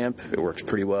headlamp. It works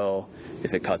pretty well.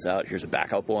 If it cuts out, here's a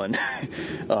backup one.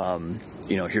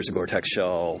 Here's a Gore-Tex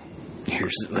shell.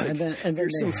 Here's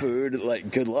some food.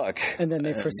 Like, good luck. And then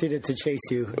they proceeded to chase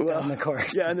you down the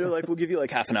course. Yeah, and they're like, we'll give you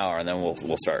like half an hour, and then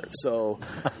we'll start. So,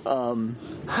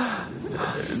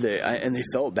 they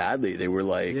felt badly. They were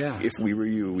like, if we were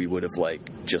you, we would have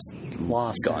like just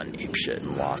gone ape shit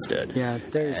and lost it. Yeah,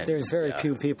 there's very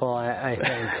few people I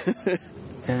think.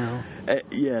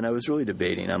 And I was really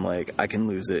debating. I'm like, I can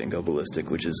lose it and go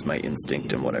ballistic, which is my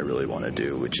instinct and what I really want to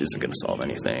do, which isn't going to solve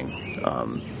anything.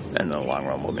 And in the long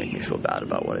run will make me feel bad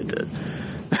about what I did.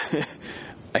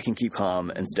 I can keep calm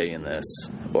and stay in this,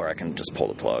 or I can just pull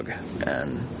the plug.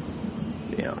 And,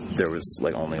 there was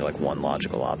like only like one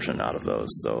logical option out of those.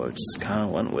 So I just kind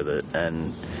of went with it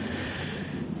and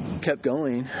kept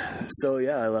going. So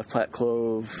yeah, I left Platte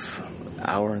Clove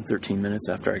hour and 13 minutes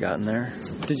after I got in there.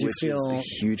 Did you feel is a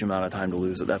huge amount of time to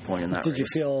lose at that point in that race. Did you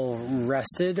feel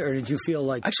rested, or did you feel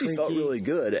like I actually felt really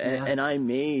good. And I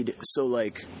made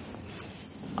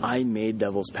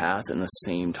Devil's Path in the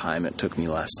same time it took me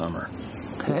last summer.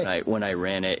 Hey. When I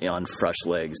ran it on fresh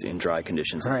legs in dry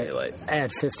conditions in daylight.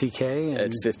 At 50K? At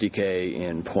 50K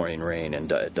in pouring rain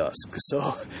and at dusk.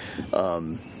 So,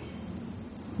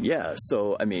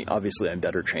 so, I mean, obviously I'm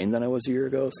better trained than I was a year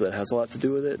ago, so that has a lot to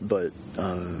do with it. But,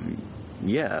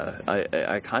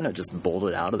 I kind of just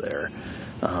bolted out of there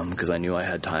because I knew I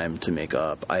had time to make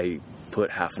up. I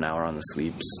put half an hour on the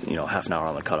sweeps, half an hour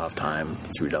on the cutoff time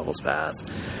through Devil's Path.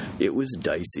 It was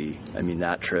dicey. I mean,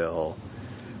 that trail,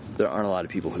 there aren't a lot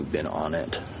of people who've been on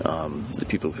it. The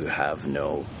people who have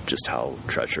know just how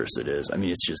treacherous it is. I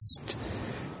mean, it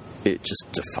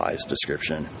just defies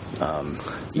description.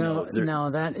 Now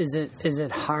that is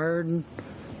it hard?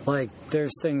 Like,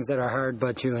 there's things that are hard,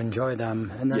 but you enjoy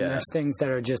them, and then there's things that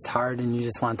are just hard, and you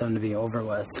just want them to be over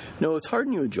with. No, it's hard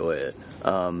and you enjoy it.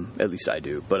 At least I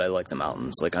do. But I like the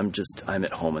mountains. Like, I'm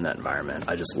at home in that environment.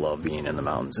 I just love being in the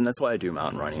mountains, and that's why I do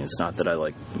mountain running. It's not that I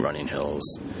like running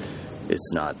hills.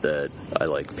 It's not that I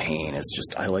like pain. It's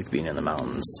just I like being in the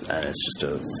mountains, and it's just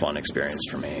a fun experience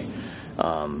for me.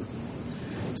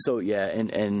 So yeah,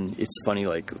 and it's funny,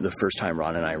 like the first time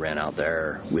Ron and I ran out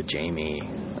there with Jamie,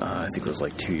 I think it was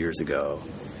like 2 years ago,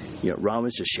 Ron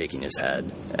was just shaking his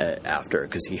head after,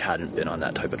 because he hadn't been on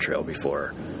that type of trail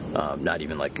before, not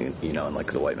even like, in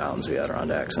like the White Mountains we had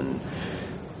Adirondacks, and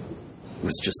it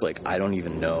was just like, I don't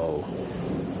even know.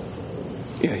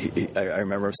 I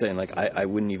remember saying, like, I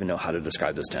wouldn't even know how to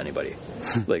describe this to anybody.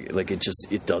 like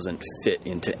it doesn't fit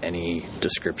into any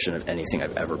description of anything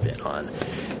I've ever been on.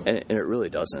 And it really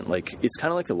doesn't. Like, it's kind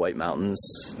of like the White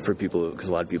Mountains for people, because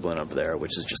a lot of people end up there,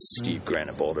 which is just steep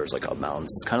granite boulders, like up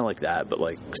mountains. It's kind of like that, but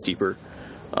like steeper,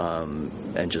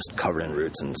 and just covered in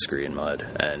roots and scree and mud.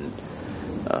 And,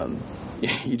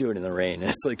 you do it in the rain,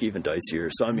 and it's like even dicier.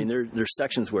 So, I mean, there's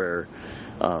sections where,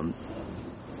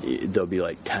 there'll be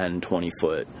like 10,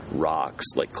 20-foot rocks,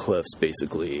 like cliffs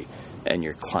basically, and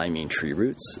you're climbing tree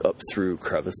roots up through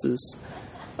crevices,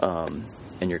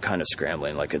 and you're kind of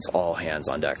scrambling, like it's all hands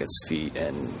on deck. It's feet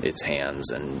and it's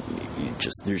hands, and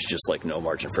there's just like no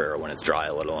margin for error when it's dry,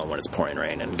 let alone when it's pouring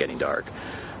rain and getting dark.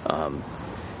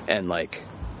 And like,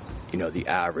 the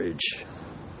average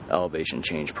elevation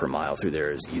change per mile through there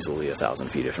is easily 1,000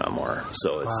 feet, if not more.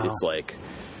 So it's like,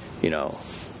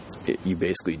 you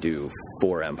basically do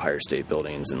 4 Empire State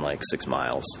Buildings in like 6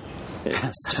 miles.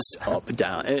 It's just up,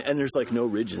 down, and there's like no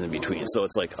ridges in between. So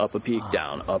it's like up a peak,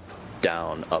 down, up,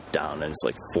 down, up, down, and it's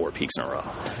like 4 peaks in a row.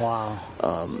 Wow.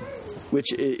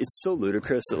 Which it's so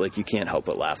ludicrous that like you can't help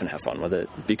but laugh and have fun with it,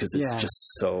 because it's just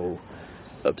so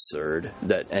absurd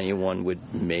that anyone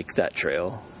would make that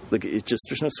trail. Like,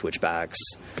 there's no switchbacks.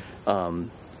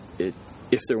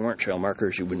 If there weren't trail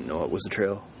markers, you wouldn't know it was a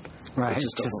trail. Right. It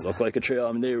just doesn't look like a trail.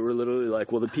 I mean, they were literally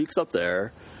like, well, the peak's up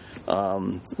there.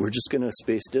 We're just going to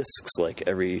space discs like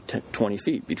every 20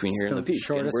 feet between here and the peak,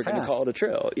 and we're going to call it a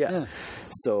trail. Yeah.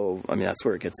 So, I mean, that's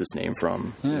where it gets its name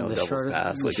from. Yeah, the Devil's shortest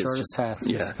Path. The shortest path.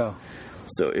 Just go.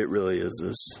 So it really is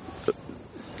this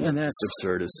and that's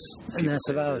absurd as. And that's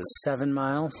about 7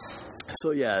 miles.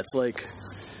 So yeah, it's like.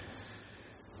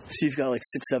 So you've got like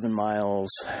 6-7 miles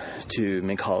to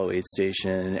Mink Hollow Aid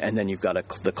Station, and then you've got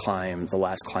the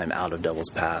last climb out of Devil's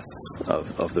Path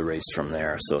of the race from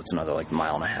there. So it's another like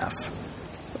 1.5 miles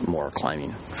more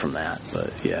climbing from that.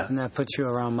 But yeah, and that puts you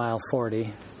around mile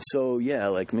 40. So yeah,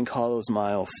 like Mink Hollow's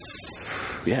let's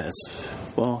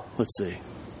see,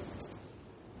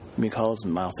 Mink Hollow's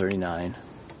mile 39.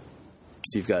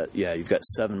 So you've got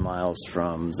 7 miles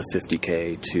from the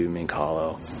 50K to Mink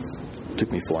Hollow. It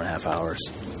took me 4.5 hours.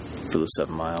 For the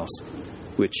 7 miles,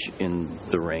 which in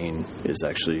the rain is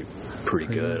actually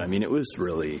pretty good. I mean, it was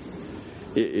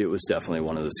definitely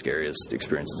one of the scariest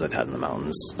experiences I've had in the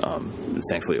mountains.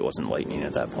 Thankfully, it wasn't lightning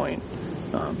at that point,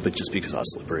 but just because how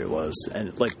slippery it was.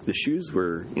 And like the shoes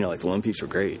were, like the Lone Peaks were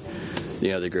great.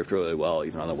 They gripped really well,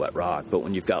 even on the wet rock. But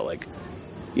when you've got like,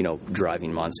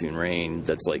 driving monsoon rain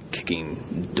that's like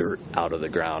kicking dirt out of the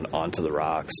ground onto the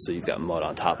rocks, so you've got mud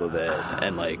on top of it,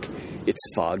 and like it's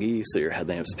foggy, so your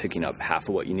headlamp's picking up half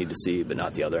of what you need to see, but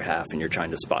not the other half, and you're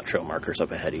trying to spot trail markers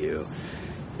up ahead of you.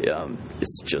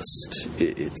 It's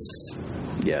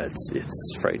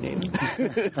frightening.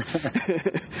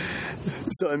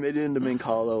 So I made it into Mink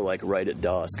Hollow like right at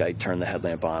dusk. I turned the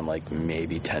headlamp on like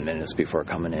maybe 10 minutes before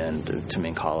coming in to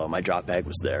Mink Hollow. My drop bag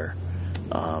was there.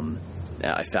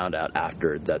 I found out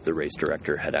after that the race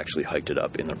director had actually hiked it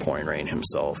up in the pouring rain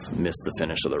himself, missed the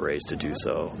finish of the race to do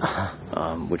so,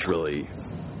 which really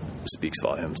speaks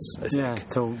volumes, I think. Yeah,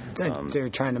 so they're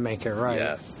trying to make it right.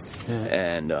 Yeah.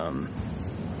 And,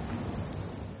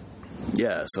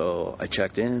 so I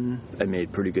checked in. I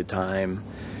made pretty good time.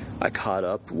 I caught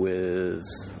up with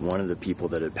one of the people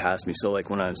that had passed me. So,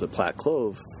 like, when I was at Platte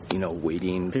Clove,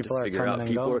 waiting to figure out,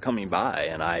 people were coming by,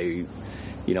 and I...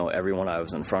 everyone I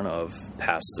was in front of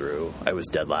passed through. I was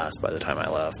dead last by the time I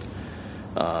left.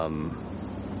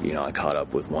 I caught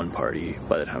up with one party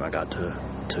by the time I got to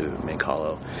Mink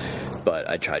Hollow. But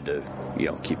I tried to,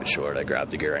 keep it short. I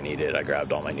grabbed the gear I needed. I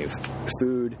grabbed all my new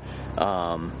food.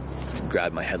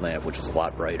 Grabbed my headlamp, which was a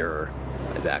lot brighter.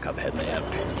 My backup headlamp.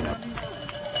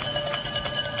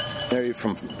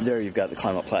 From there, you've got the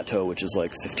Climb Up Plateau, which is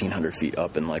like 1,500 feet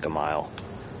up in like a mile.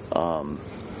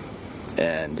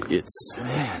 And it's,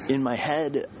 in my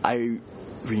head, I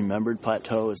remembered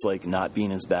Plateau as like not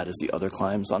being as bad as the other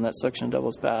climbs on that section of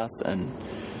Devil's Path, and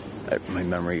my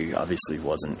memory obviously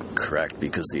wasn't correct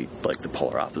because the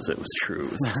polar opposite was true.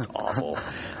 It was just awful.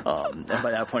 And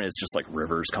by that point, it's just like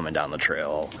rivers coming down the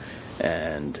trail,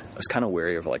 and I was kind of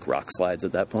wary of like rock slides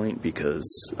at that point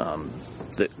because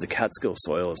the Catskill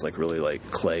soil is like really like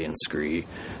clay and scree,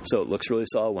 so it looks really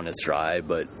solid when it's dry,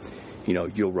 but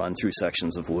you'll run through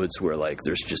sections of woods where, like,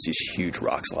 there's just these huge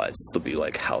rock slides. There'll be,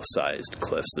 like, house-sized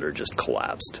cliffs that are just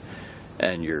collapsed.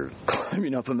 And you're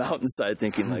climbing up a mountainside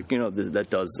thinking, like, that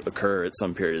does occur at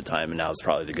some period of time, and now it's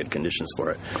probably the good conditions for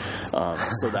it.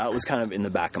 So that was kind of in the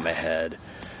back of my head.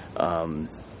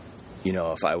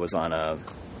 If I was on a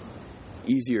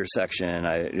easier section,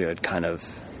 I'd kind of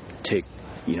take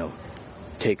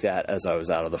that as I was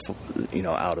out of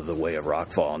the way of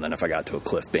rockfall. And then if I got to a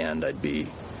cliff band, I'd be...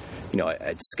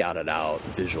 I'd scout it out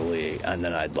visually, and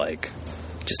then I'd,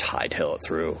 just hightail it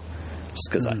through, just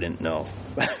because I didn't know.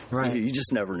 Right. You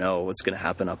just never know what's going to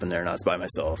happen up in there, and I was by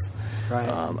myself. Right.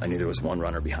 I knew there was one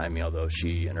runner behind me, although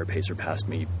she and her pacer passed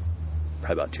me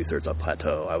probably about 2/3 up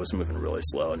Plateau. I was moving really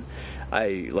slow, and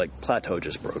Plateau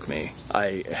just broke me.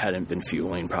 I hadn't been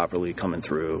fueling properly coming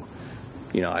through.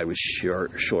 I was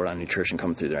short on nutrition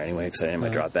coming through there anyway, because I didn't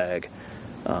have my drop bag.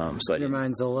 So your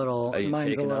mind's a little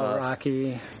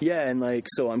rocky. Yeah, and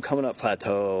so I'm coming up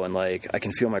Plateau, and I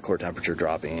can feel my core temperature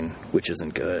dropping, which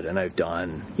isn't good. And I've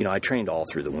done, I trained all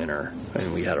through the winter,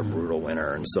 and we had a brutal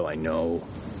winter, and so I know,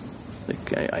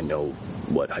 I know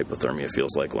what hypothermia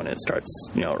feels like when it starts,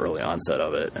 early onset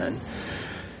of it, and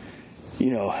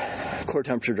core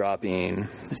temperature dropping,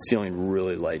 feeling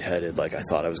really lightheaded, I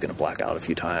thought I was going to black out a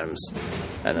few times,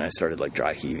 and then I started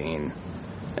dry heaving,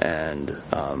 and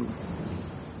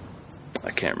I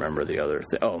can't remember the other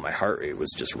thing. Oh, my heart rate was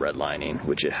just redlining,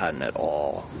 which it hadn't at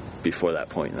all before that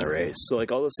point in the race. So,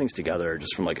 like, all those things together,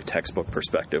 just from, like, a textbook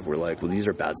perspective, were like, well, these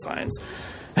are bad signs.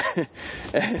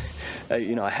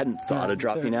 And, I hadn't thought of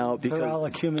dropping out because... They're all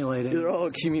accumulating. They're all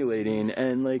accumulating.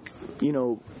 And, like,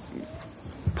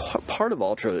 part of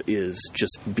ultra is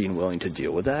just being willing to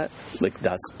deal with that. Like,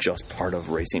 that's just part of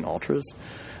racing ultras.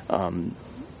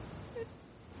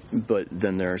 But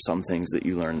then there are some things that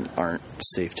you learn aren't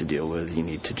safe to deal with. You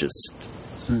need to just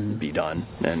be done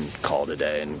and call it a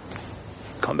day and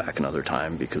come back another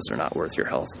time because they're not worth your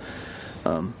health.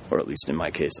 Or at least in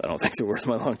my case, I don't think they're worth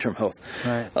my long-term health.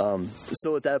 Right.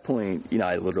 So at that point,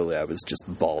 I was just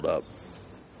balled up.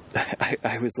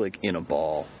 I was like in a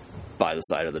ball by the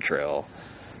side of the trail.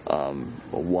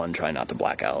 One, trying not to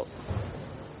black out,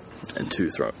 and two,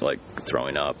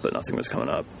 throwing up, but nothing was coming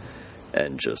up.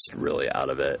 And just really out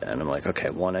of it. And I'm like, okay,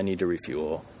 one, I need to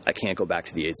refuel. I can't go back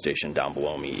to the aid station down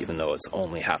below me, even though it's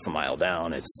only half a mile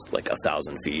down. It's like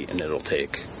 1,000 feet, and it'll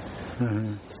take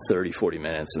 30, 40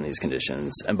 minutes in these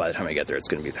conditions. And by the time I get there, it's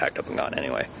going to be packed up and gone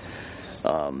anyway.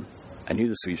 I knew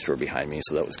the sweeps were behind me,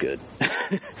 so that was good.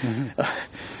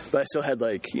 But I still had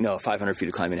 500 feet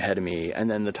of climbing ahead of me. And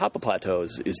then the top of plateau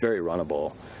is very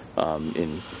runnable.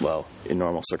 In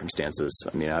normal circumstances.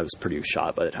 I mean, I was pretty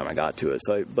shot by the time I got to it.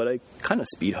 But I kind of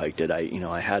speed hiked it.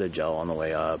 I had a gel on the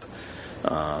way up.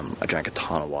 I drank a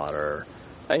ton of water.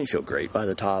 I didn't feel great by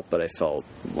the top, but I felt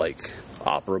like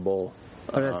operable.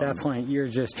 But at that point, you're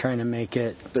just trying to make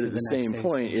it. But at the same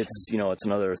point, it's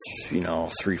another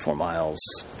 3-4 miles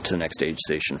to the next aid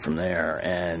station from there,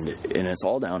 and it's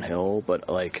all downhill. But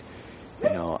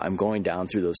I'm going down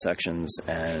through those sections,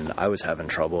 and I was having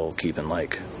trouble keeping a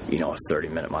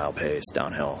 30-minute mile pace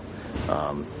downhill.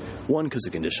 One, because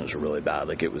the conditions were really bad.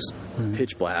 Like, it was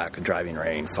pitch black, driving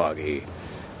rain, foggy.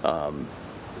 And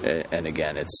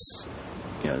again,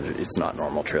 it's not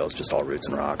normal trails, just all roots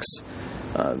and rocks.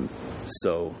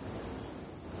 So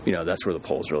that's where the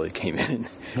poles really came in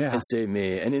and saved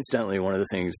me. And incidentally, one of the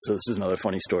things, so this is another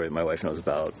funny story that my wife knows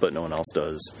about, but no one else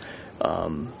does.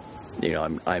 I'm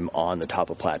on the top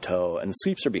of plateau, and the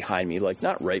sweeps are behind me,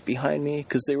 not right behind me,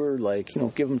 because they were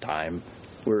give them time.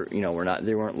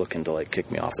 They weren't looking to kick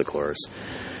me off the course.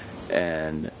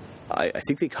 And I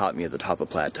think they caught me at the top of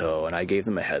plateau, and I gave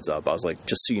them a heads up. I was like,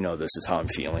 just so you know, this is how I'm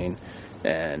feeling,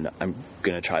 and I'm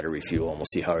going to try to refuel, and we'll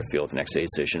see how I feel at the next aid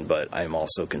station, but I'm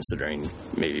also considering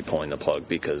maybe pulling the plug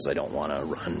because I don't want to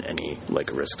run any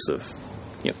risks of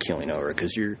keeling over,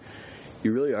 because you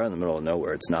really are in the middle of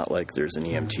nowhere. It's not like there's an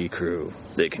EMT crew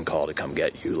they can call to come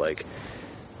get you.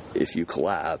 If you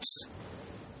collapse,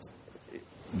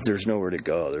 there's nowhere to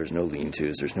go. There's no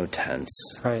lean-tos. There's no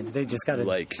tents. Right. They just got to.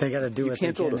 They got to do you what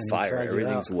can't they can. build a fire.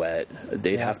 Everything's wet.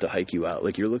 They'd have to hike you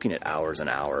out. You're looking at hours and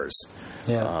hours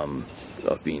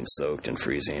of being soaked and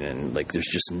freezing, and there's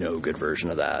just no good version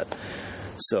of that.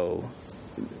 So.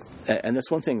 And that's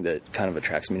one thing that kind of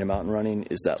attracts me to mountain running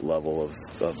is that level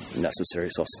of necessary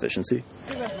self-sufficiency.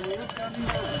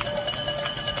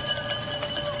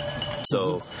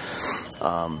 So,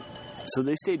 so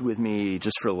they stayed with me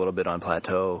just for a little bit on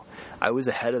plateau. I was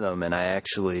ahead of them, and I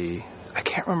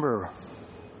can't remember.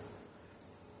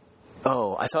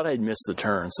 Oh, I thought I'd missed the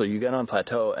turn. So you get on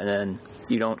plateau, and then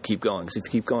you don't keep going. Because if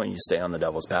you keep going, you stay on the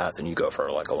Devil's Path, and you go for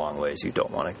a long ways. You don't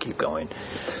want to keep going.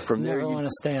 From there, you want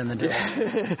to stay on the Devil's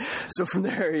Path. So from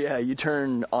there, you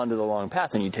turn onto the long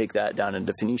path, and you take that down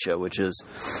into Phoenicia, which is,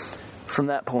 from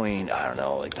that point, I don't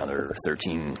know, another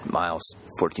 13 miles,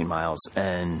 14 miles.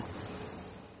 And,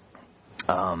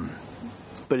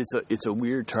 but it's a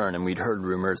weird turn, and we'd heard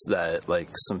rumors that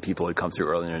some people had come through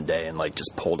earlier in the day and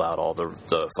just pulled out all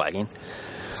the flagging,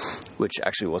 which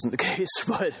actually wasn't the case,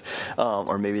 but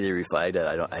or maybe they reflagged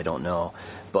it. I don't know,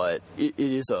 but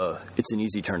it's an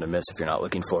easy turn to miss if you're not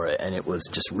looking for it, and it was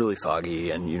just really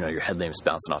foggy, and your headlamp's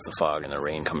bouncing off the fog, and the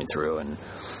rain coming through, and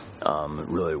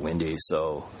really windy.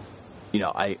 So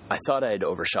I thought I had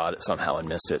overshot it somehow and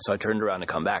missed it, so I turned around to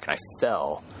come back, and I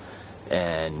fell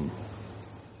and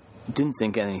didn't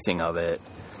think anything of it.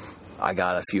 I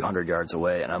got a few hundred yards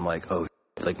away, and I'm like, oh,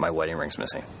 my wedding ring's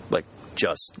missing.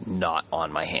 Just not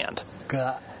on my hand.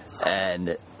 God.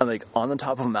 And I'm on the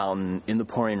top of a mountain in the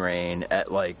pouring rain at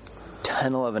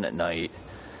 10, 11 at night.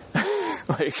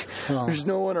 There's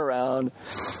no one around.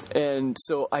 And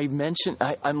so I mentioned,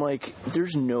 I'm like,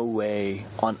 there's no way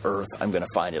on earth I'm going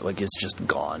to find it. It's just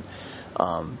gone.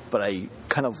 But I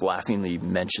kind of laughingly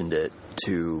mentioned it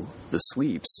to the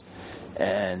sweeps.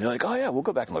 And they're like, oh, yeah, we'll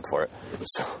go back and look for it.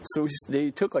 So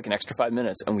they took an extra 5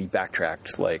 minutes, and we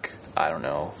backtracked I don't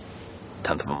know,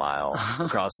 1/10 of a mile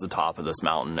across the top of this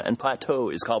mountain. And plateau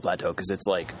is called plateau because it's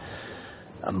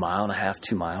 1.5 miles,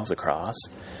 2 miles across.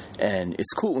 And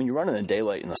it's cool when you run in the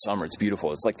daylight in the summer. It's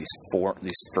beautiful. It's like these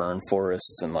fern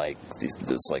forests and like these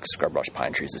like scrub brush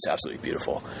pine trees. It's absolutely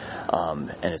beautiful, and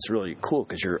it's really cool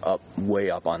because you're way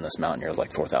up on this mountain. You're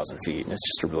like 4,000 feet, and it's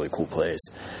just a really cool place.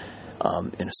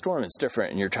 In a storm, it's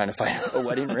different, and you're trying to find a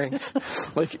wedding ring,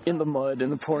 like in the mud, in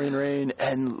the pouring rain,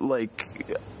 and like.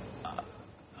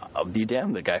 I'll be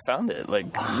damned, the guy found it.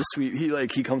 Like this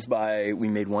week, he comes by. We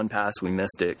made one pass, we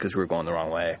missed it because we were going the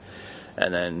wrong way,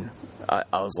 and then I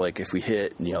was like, if we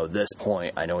hit this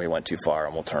point, I know we went too far,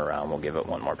 and we'll turn around. We'll give it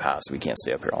one more pass. We can't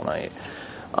stay up here all night.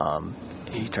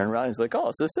 He turned around. He's like, "Oh,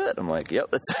 is this it?" I'm like,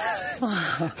 "Yep, that's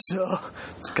it." So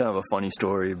it's kind of a funny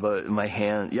story, but my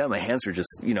hands were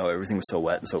just everything was so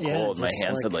wet and so cold. My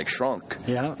hands had like shrunk.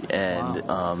 Yeah. And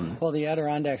well, the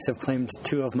Adirondacks have claimed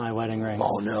 2 of my wedding rings.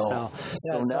 Oh no!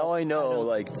 So now I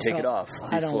know. Take it off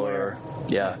before. I don't wear.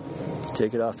 Yeah,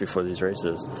 take it off before these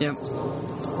races. Yep.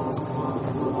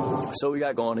 So we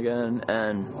got going again,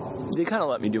 and they kind of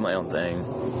let me do my own thing.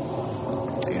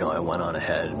 I went on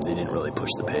ahead. They didn't really push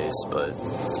the pace, but,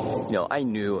 I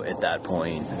knew at that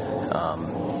point,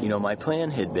 my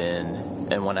plan had been,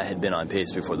 and when I had been on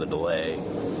pace before the delay,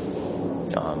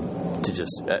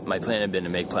 my plan had been to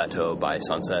make plateau by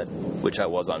sunset, which I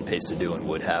was on pace to do and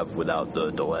would have without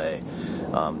the delay,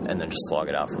 and then just slog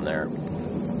it out from there.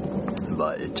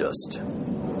 But it just...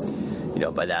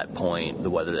 by that point,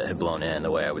 the weather that had blown in,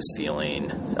 the way I was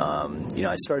feeling,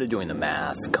 I started doing the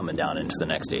math coming down into the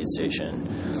next aid station,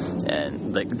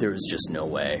 and there was just no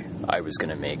way I was going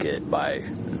to make it by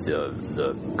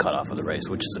the cutoff of the race,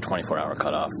 which is a 24-hour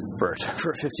cutoff for a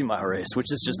 50-mile race,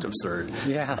 which is just absurd.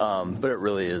 Yeah. But it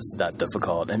really is that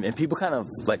difficult, and people kind of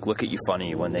look at you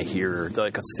funny when they hear they're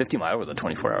like, it's a 50-mile with a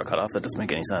 24-hour cutoff. That doesn't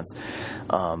make any sense.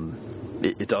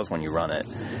 It does when you run it.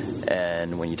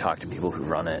 And when you talk to people who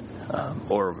run it,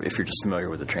 or if you're just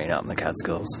familiar with the terrain out in the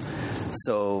Catskills.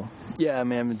 So, yeah, I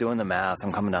mean, I'm doing the math.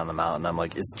 I'm coming down the mountain. I'm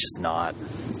like, it's just not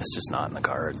in the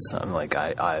cards. I'm like,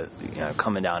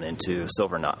 coming down into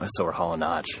Silver Hollow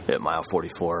Notch at mile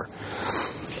 44.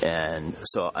 And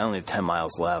so I only have 10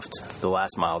 miles left. The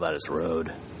last mile of that is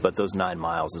road. But those 9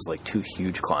 miles is 2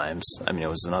 huge climbs. I mean, it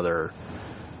was another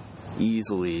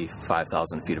easily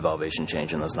 5,000 feet of elevation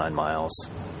change in those 9 miles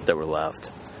that were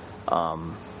left.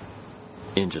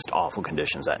 In just awful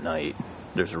conditions at night.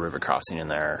 There's a river crossing in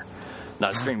there.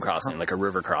 Not a stream crossing, like a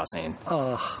river crossing.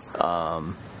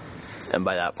 And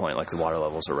by that point, the water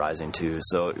levels are rising too.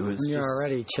 So it was You're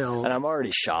already chilled. And I'm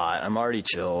already shot. I'm already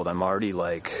chilled. I'm already,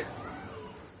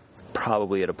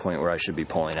 probably at a point where I should be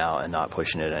pulling out and not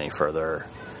pushing it any further.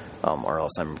 Or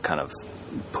else I'm kind of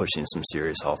pushing some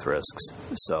serious health risks.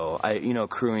 So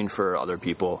crewing for other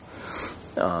people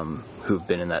who've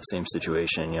been in that same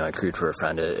situation. I crewed for a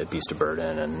friend at Beast of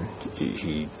Burden, and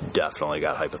he definitely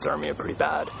got hypothermia pretty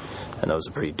bad, and that was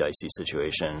a pretty dicey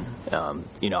situation.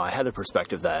 I had the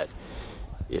perspective that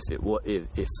if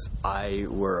I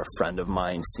were a friend of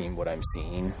mine seeing what I'm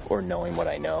seeing or knowing what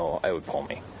I know, I would pull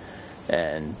me,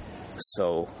 and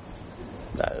so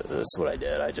that's what I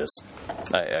did.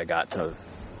 I got to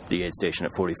the aid station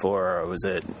at 44. I was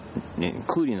at,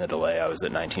 including the delay, I was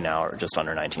at 19 hours, just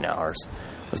under 19 hours.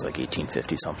 It was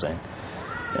 1850 something.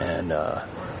 And,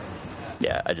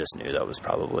 I just knew that was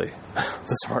probably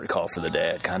the smart call for the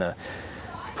day. I'd kind of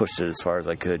pushed it as far as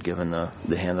I could, given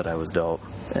the hand that I was dealt,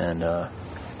 and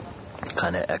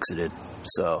kind of exited.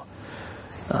 So,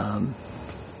 I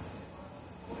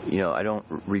don't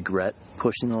regret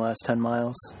pushing the last 10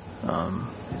 miles.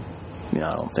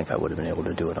 I don't think I would have been able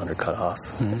to do it under cutoff.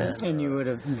 Mm-hmm. And you would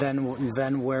have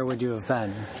then where would you have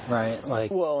been, right?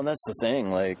 Well, and that's the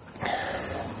thing.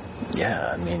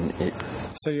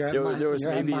 So you're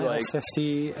at mile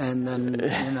 50, and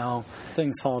then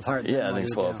things fall apart. Yeah,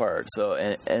 things fall apart. So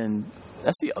and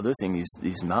that's the other thing.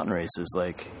 These mountain races,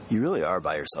 you really are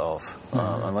by yourself,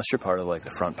 unless you're part of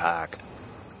the front pack.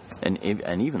 And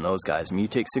even those guys, I mean, you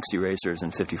take 60 racers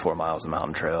and 54 miles of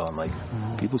mountain trail, and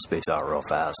people space out real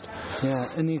fast. Yeah,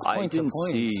 and these point to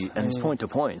points. It's point to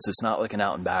points. It's not like an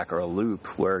out and back or a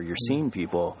loop where you're seeing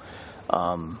people.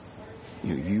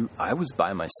 I was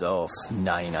by myself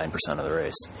 99% of the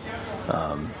race,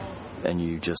 and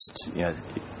you just, I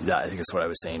think it's what I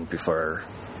was saying before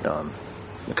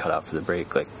the cutoff for the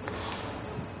break.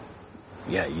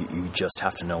 You just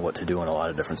have to know what to do in a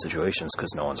lot of different situations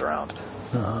because no one's around.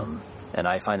 And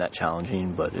I find that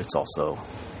challenging, but it's also,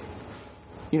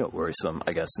 worrisome,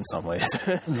 I guess, in some ways.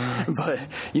 But,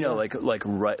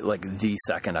 the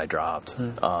second I dropped,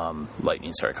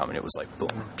 lightning started coming. It was boom,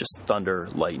 just thunder,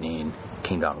 lightning,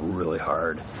 came down really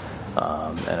hard.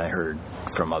 And I heard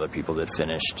from other people that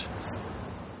finished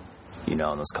in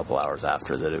those couple hours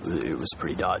after that, it was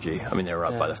pretty dodgy. I mean, they were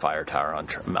up by the fire tower on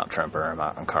Mount Tremper and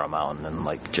on Carl Mountain, and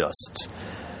like just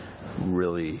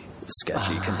really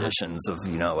sketchy conditions of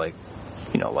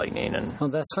lightning. And well,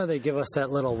 that's why they give us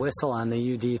that little whistle on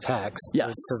the UD packs.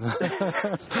 Yes.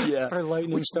 Yeah. For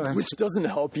lightning storms, which doesn't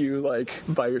help you like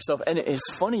by yourself. And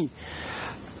it's funny,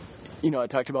 I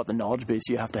talked about the knowledge base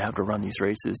you have to run these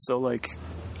races. So like,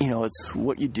 it's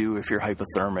what you do if you're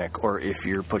hypothermic, or if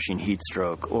you're pushing heat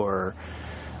stroke, or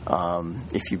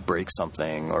if you break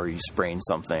something, or you sprain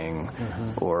something,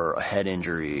 or a head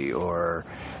injury,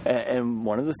 and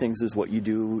one of the things is what you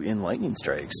do in lightning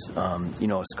strikes.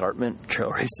 Escarpment trail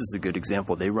race is a good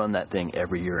example. They run that thing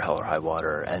every year, hell or high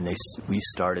water, and we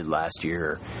started last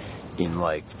year in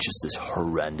like just this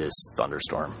horrendous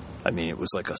thunderstorm. I mean, it was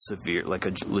like a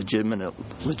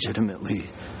legitimately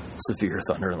severe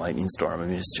thunder and lightning storm. I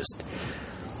mean, it's just,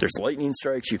 there's lightning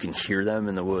strikes, you can hear them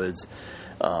in the woods.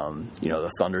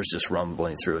 The thunder's just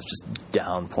rumbling through, it's just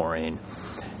downpouring.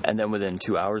 And then within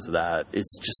 2 hours of that,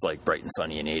 it's just like bright and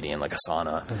sunny and 80 and like a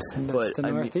sauna. But the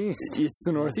Northeast. It's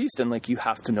the Northeast, and like you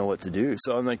have to know what to do.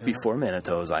 So I'm like, before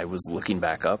Manitous, I was looking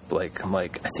back up, like, I'm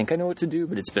like, I think I know what to do,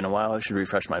 but it's been a while, I should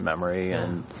refresh my memory.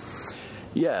 And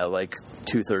yeah, like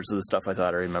 2/3 of the stuff I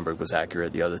thought I remembered was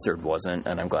accurate. The other third wasn't,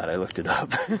 and I'm glad I looked it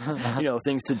up.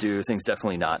 Things to do, things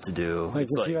definitely not to do. Like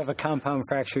if you have a compound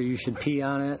fracture, you should pee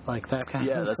on it, like that kind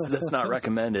of stuff. Yeah, that's not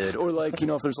recommended. Or like,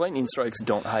 if there's lightning strikes,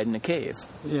 don't hide in a cave.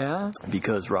 Yeah?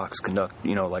 Because rocks conduct,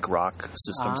 like rock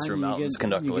systems through mountains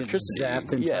conduct electricity. Get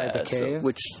zapped inside the cave.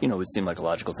 Which, would seem like a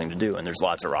logical thing to do. And there's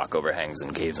lots of rock overhangs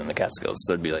and caves in the Catskills.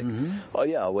 So it'd be like, oh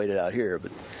yeah, I'll wait it out here.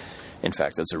 But in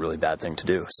fact, that's a really bad thing to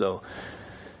do. So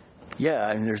yeah,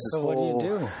 I mean, there's this whole... what do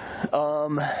you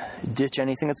do? Ditch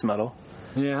anything that's metal.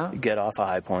 Yeah. Get off a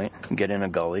high point. Get in a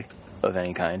gully of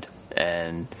any kind.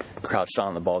 And crouch down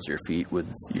on the balls of your feet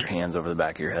with your hands over the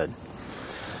back of your head.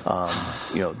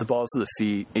 The balls of the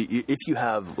feet, if you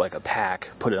have like a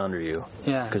pack, put it under you.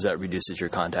 Yeah. Because that reduces your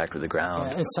contact with the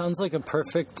ground. Yeah, it sounds like a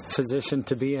perfect position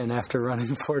to be in after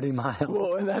running 40 miles.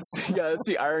 Well, and that's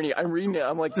the irony. I'm reading it.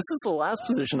 I'm like, this is the last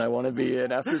position I want to be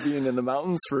in after being in the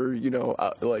mountains for,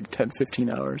 like 10,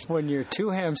 15 hours. When your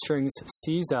two hamstrings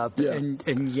seize up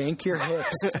and yank your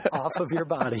hips off of your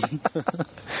body.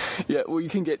 Yeah, well, you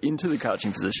can get into the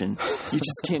crouching position. You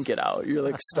just can't get out. You're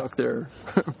like stuck there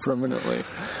permanently.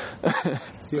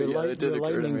 You're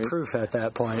lightning proof at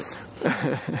that point.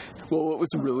 Well, what was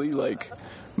really like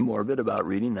morbid about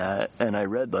reading that, and I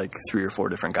read like 3 or 4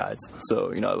 different guides,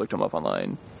 so I looked them up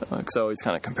online, because I always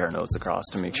kind of compare notes across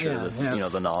to make sure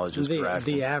that the knowledge is correct.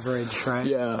 The average, right?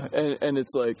 Yeah, and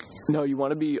it's like, no, you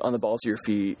want to be on the balls of your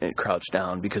feet and crouch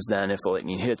down, because then if the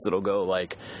lightning hits, it'll go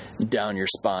like down your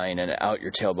spine and out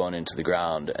your tailbone into the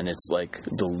ground, and it's like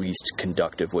the least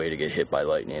conductive way to get hit by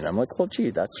lightning. And I'm like, well, gee,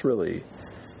 that's really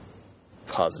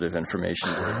positive information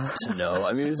to know.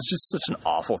 I mean, it's just such an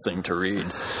awful thing to read.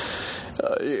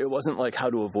 It wasn't like how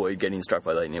to avoid getting struck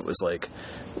by lightning. It was like,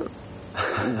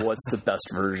 what's the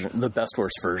best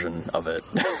worst version of it?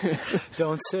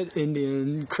 Don't sit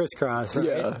Indian crisscross, right?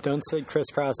 Yeah. Don't sit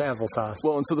crisscross applesauce.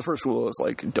 Well, and so the first rule is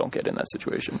like, don't get in that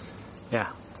situation.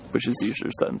 Yeah. Which is easier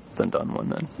said than done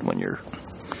when you're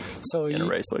in a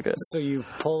race like that. So you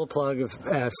pull the plug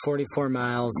at 44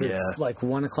 miles. It's like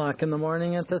 1 o'clock in the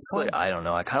morning at this point? Like, I don't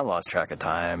know. I kind of lost track of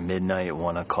time. Midnight,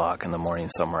 1 o'clock in the morning,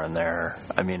 somewhere in there.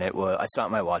 I mean, I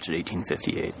stopped my watch at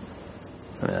 18:58.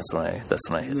 I mean, that's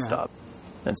when I hit stop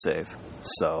and save.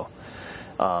 So,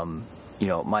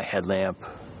 my headlamp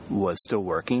was still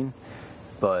working,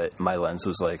 but my lens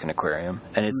was like an aquarium.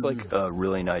 And it's like a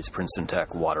really nice Princeton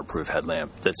Tech waterproof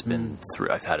headlamp that's been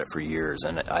through. I've had it for years,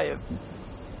 and I have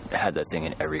had that thing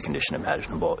in every condition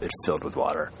imaginable. It's filled with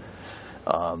water.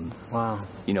 Wow.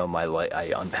 My light,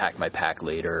 I unpacked my pack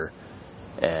later,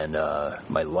 and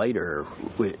my lighter,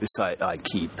 I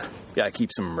keep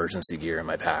some emergency gear in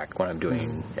my pack when I'm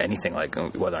doing anything, like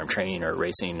whether I'm training or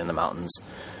racing in the mountains.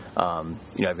 I've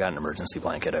got an emergency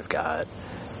blanket. I've got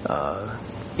a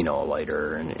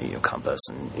lighter and compass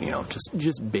and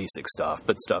just basic stuff,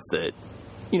 but stuff that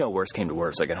worst came to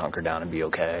worst, I could hunker down and be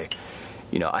okay.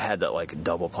 I had that like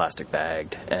double plastic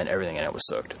bagged, and everything in it was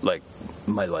soaked. Like,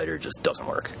 my lighter just doesn't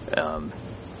work.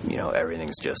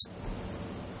 Everything's just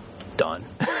done.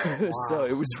 So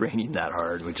it was raining that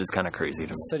hard, which is kind of crazy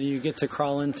to me. So do you get to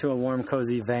crawl into a warm,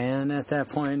 cozy van at that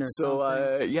point or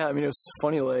something? Yeah, I mean, it was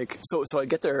funny, like, so I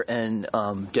get there, and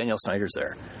Danielle Snyder's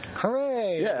there.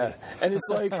 Hooray! Yeah, and it's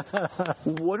like,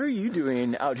 what are you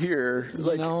doing out here,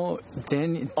 like, on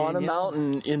a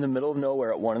mountain in the middle of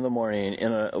nowhere at 1 a.m.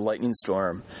 in a lightning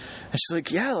storm? And she's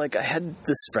like, yeah, like, I had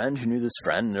this friend who knew this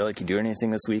friend, and they're like, you do anything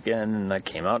this weekend? And I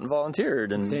came out and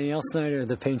volunteered. And Danielle Snyder,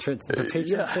 the patron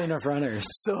saint of runners.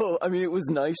 So, I mean, it was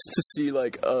nice to see,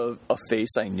 like, a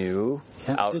face I knew.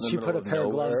 Yeah. Did she put a pair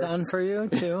of gloves on for you,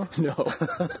 too? No.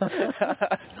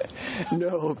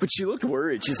 No, but she looked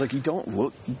worried. She's like, you don't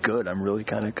look good. I'm really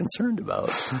kind of concerned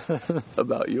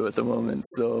about you at the moment.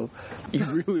 So, you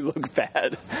really look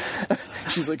bad.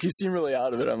 She's like, you seem really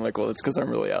out of it. I'm like, well, it's because I'm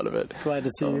really out of it. Glad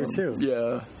to see you, too.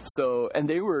 Yeah. So, and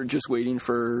they were just waiting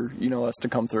for, us to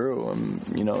come through.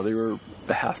 They were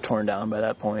half torn down by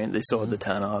that point. They still had the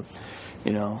tent up,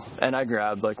 And I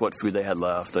grabbed, like, what food they had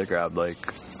left. I grabbed,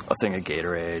 like, a thing of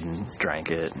Gatorade and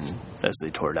drank it and as they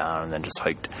tore down, and then just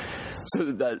hiked.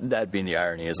 So that being the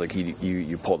irony is, like,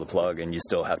 you pull the plug and you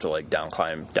still have to, like,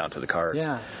 climb down to the cars.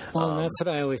 Yeah. Well, that's what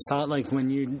I always thought. Like, when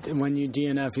you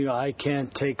DNF, I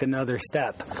can't take another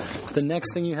step. The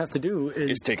next thing you have to do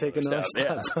is take another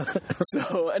step. Yeah.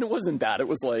 So, and it wasn't bad. It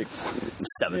was like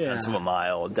 7/10 of a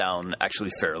mile down,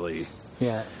 actually fairly.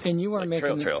 Yeah, and you weren't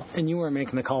trail. And you weren't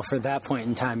making the call for that point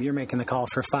in time. You're making the call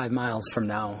for 5 miles from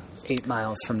now, 8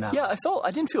 miles from now. Yeah,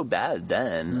 I didn't feel bad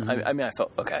then. Mm-hmm. I mean, I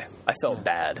felt okay. I felt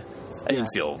bad. I didn't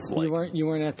feel like you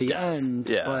weren't at the end,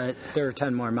 but there were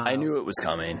 10 more miles. I knew it was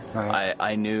coming. Right.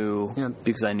 I knew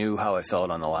because I knew how I felt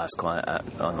on the last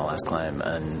climb,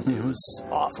 and it was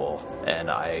awful. And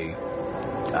I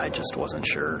just wasn't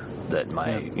sure that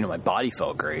my body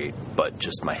felt great, but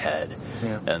just my head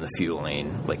and the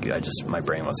fueling, like my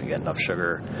brain wasn't getting enough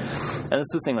sugar. And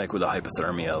it's the thing, like with the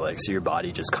hypothermia, like, so your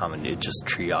body just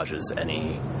triages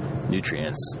any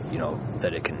nutrients,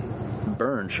 that it can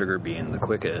burn, sugar being the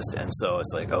quickest. And so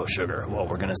it's like, oh, sugar, well,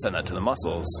 we're going to send that to the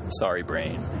muscles. Sorry,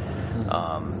 brain.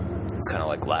 It's kind of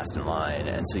like last in line.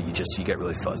 And so you get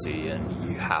really fuzzy, and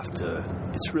you have to,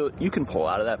 you can pull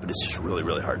out of that, but it's just really,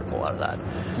 really hard to pull out of that.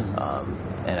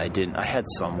 And I had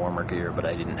some warmer gear, but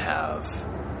I didn't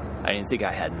think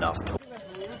I had enough to.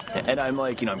 And I'm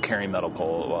like, I'm carrying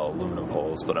aluminum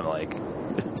poles, but I'm like,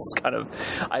 it's kind of,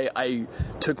 I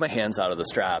took my hands out of the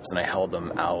straps and I held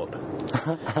them out,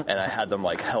 and I had them,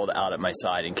 like, held out at my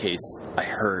side in case I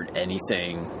heard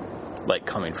anything, like,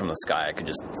 coming from the sky. I could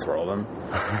just throw them,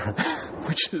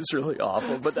 which is really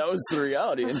awful, but that was the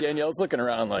reality. And Danielle's looking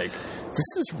around like,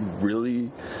 this is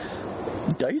really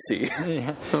dicey.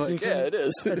 Yeah, like, it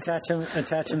is. Attach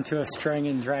them to a string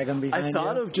and drag them behind you. I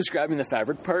thought of just grabbing the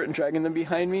fabric part and dragging them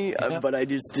behind me, but I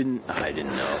just didn't. I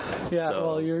didn't know. Yeah. So.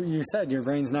 Well, you said your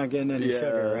brain's not getting any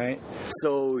sugar, right?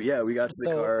 So we got to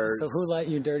the cars. So who let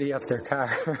you dirty up their car?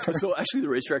 So actually, the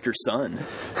race director's son,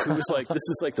 who was like, this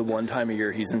is like the one time a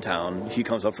year he's in town. He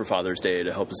comes up for Father's Day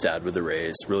to help his dad with the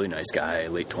race. Really nice guy,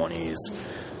 late 20s.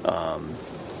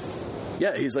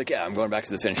 Yeah, he's like, I'm going back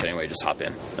to the finish anyway, just hop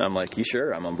in. And I'm like, you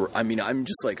sure? I'm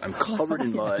just like, I'm covered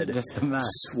in mud, just a mess.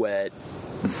 Sweat,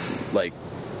 like,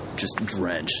 just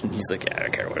drenched. And he's like, I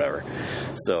don't care, whatever.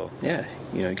 So,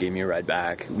 he gave me a ride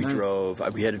back. We drove.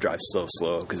 We had to drive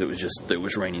slow because it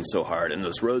was raining so hard. And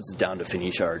those roads down to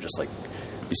Phoenicia are just like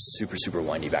these super, super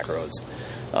windy back roads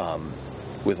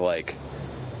with like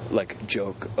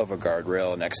joke of a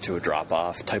guardrail next to a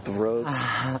drop-off type of roads.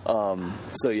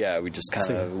 So we just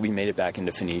we made it back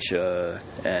into Phoenicia,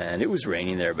 and it was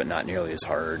raining there, but not nearly as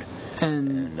hard.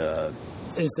 And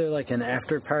is there like an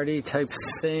after party type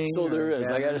thing? So there is.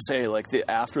 I gotta say, like,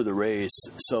 after the race,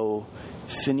 so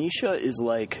Phoenicia is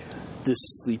like this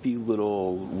sleepy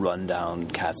little rundown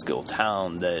Catskill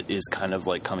town that is kind of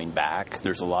like coming back.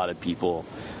 There's a lot of people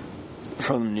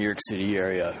from the New York City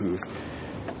area who've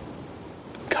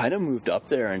kind of moved up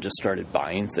there and just started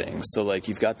buying things. So, like,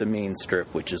 you've got the main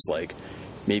strip, which is like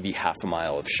maybe half a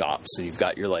mile of shops. So you've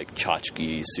got your like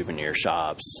tchotchke souvenir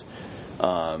shops,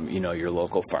 your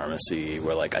local pharmacy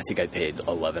where, like, I think I paid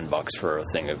 $11 for a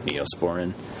thing of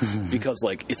Neosporin because,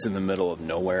 like, it's in the middle of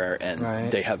nowhere and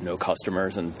they have no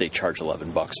customers and they charge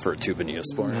 $11 for a tube of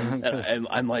Neosporin. And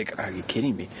I'm like, are you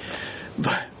kidding me?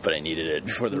 But I needed it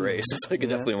before the race. It's like I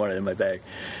definitely wanted it in my bag.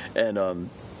 And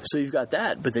so you've got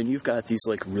that, but then you've got these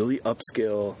like really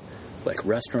upscale like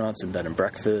restaurants and bed and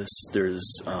breakfasts. There's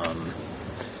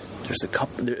there's a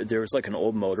couple. There was like an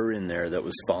old motor in there that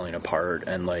was falling apart,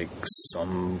 and like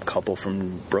some couple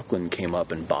from Brooklyn came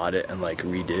up and bought it and like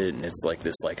redid it, and it's like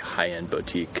this like high-end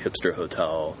boutique hipster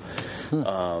hotel.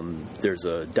 There's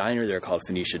a diner there called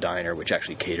Phoenicia Diner, which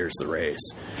actually caters the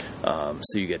race.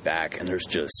 So you get back, and there's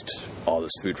just all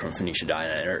this food from Phoenicia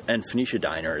Diner, and Phoenicia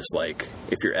Diner is like,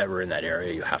 if you're ever in that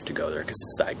area, you have to go there because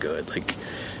it's that good. Like,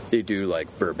 they do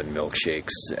like bourbon milkshakes,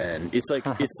 and it's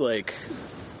like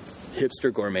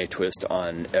hipster gourmet twist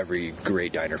on every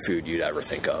great diner food you'd ever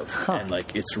think of. And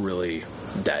like, it's really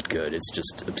that good. It's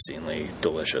just obscenely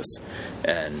delicious,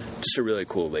 and just a really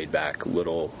cool laid back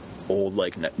little old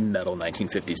like metal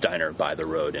 1950s diner by the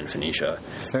road in Phoenicia.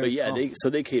 But yeah,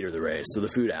 they cater the race, so the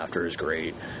food after is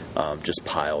great. Just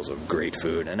piles of great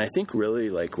food. And I think really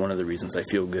like one of the reasons I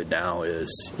feel good now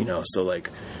is, so like,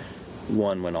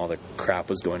 one, when all the crap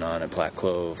was going on at Black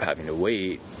Clove, having to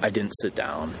wait, I didn't sit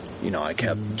down. I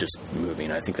kept just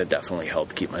moving. I think that definitely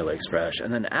helped keep my legs fresh.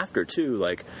 And then after, too,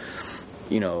 like,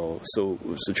 so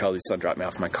Charlie's son dropped me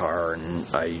off in my car, and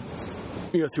I,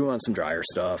 threw on some dryer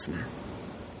stuff and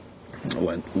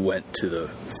went to the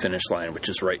finish line, which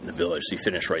is right in the village. So you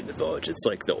finish right in the village. It's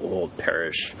like the old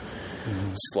parish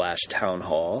 / town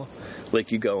hall.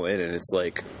 Like, you go in, and it's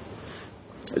like,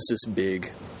 it's this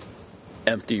big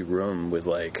empty room with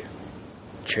like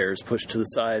chairs pushed to the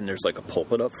side, and there's like a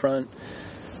pulpit up front,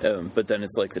 but then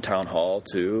it's like the town hall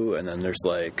too, and then there's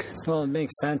like, well, it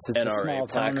makes sense, it's NRA a small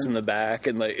plaques town in the back,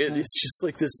 and like it's just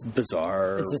like this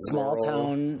bizarre, it's a small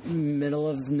town, middle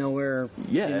of nowhere.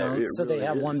 So really they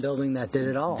have one building that did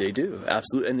it all. They do,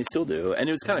 absolutely, and they still do. And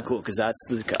it was kind of cool because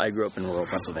I grew up in rural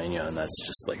Pennsylvania, and that's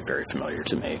just like very familiar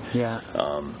to me.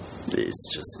 It's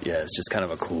just kind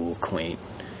of a cool, quaint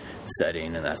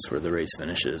setting, and that's where the race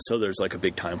finishes. So there's like a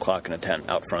big time clock and a tent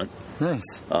out front. Nice.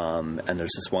 And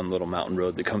there's this one little mountain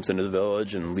road that comes into the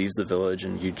village and leaves the village,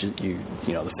 and you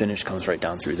the finish comes right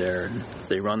down through there, and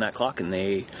they run that clock, and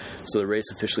so the race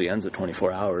officially ends at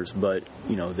 24 hours, but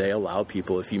they allow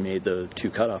people, if you made the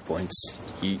 2 cutoff points,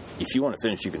 if you want to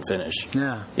finish, you can finish.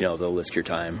 Yeah. They'll list your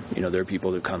time. There are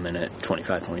people that come in at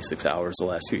 25, 26 hours the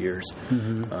last 2 years.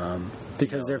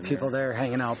 Because there are people there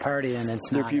hanging out partying, and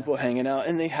there are people hanging out,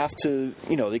 and they have to,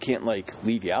 they can't like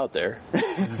leave you out there.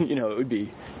 It would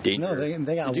be dangerous. No,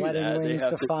 they got wedding rings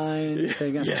to find.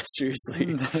 Yeah,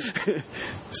 seriously.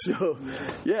 So,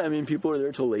 yeah, I mean, people are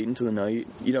there till late into the night.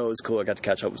 It was cool. I got to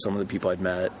catch up with some of the people I'd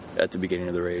met at the beginning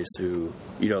of the race who,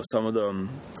 some of them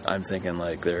I'm thinking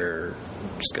like they're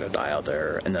just going to die out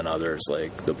there, and then others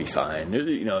like they'll be fine.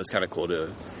 It's kind of cool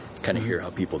to kind of hear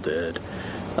how people did.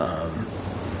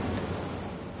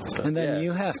 And then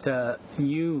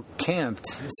you camped.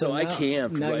 So I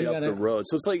camped right up the road.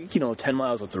 So it's like, 10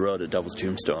 miles up the road at Devil's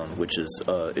Tombstone, which is,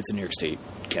 it's a New York State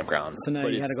campground. So now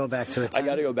you got to go back to a tent? I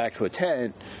got to go back to a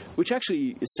tent, which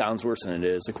actually sounds worse than it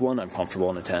is. Like, one, I'm comfortable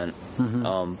in a tent.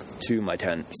 2, my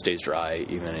tent stays dry,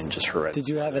 even in just horrendous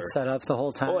Did you have it set up the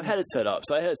whole time? Oh, I had it set up.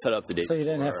 So I had it set up the day before.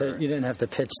 So you didn't have to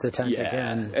pitch the tent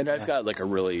again. And I've got like a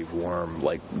really warm,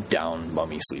 like down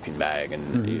mummy sleeping bag,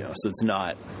 and, so it's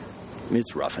not...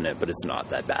 It's rough in it, but it's not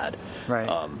that bad.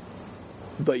 Right.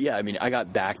 But yeah, I mean, I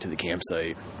got back to the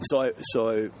campsite. So I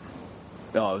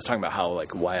was talking about how,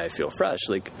 like, why I feel fresh.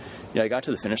 Like, I got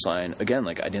to the finish line. Again,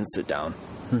 like, I didn't sit down.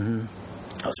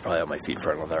 I was probably on my feet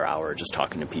for another hour just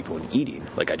talking to people and eating.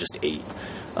 Like, I just ate.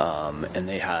 And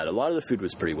they had, a lot of the food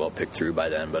was pretty well picked through by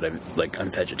then, but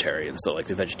I'm vegetarian. So, like,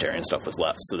 the vegetarian stuff was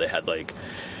left. So they had, like,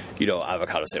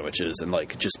 avocado sandwiches and,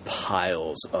 like, just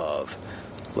piles of,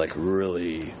 like,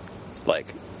 really...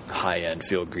 like high-end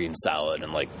field green salad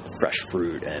and like fresh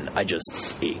fruit, and I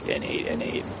just ate and ate and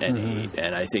ate and ate,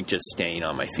 and I think just staying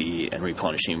on my feet and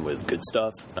replenishing with good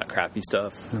stuff, not crappy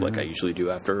stuff, like I usually do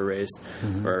after a race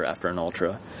or after an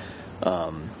ultra,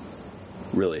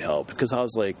 really helped, because I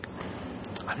was like,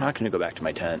 I'm not going to go back to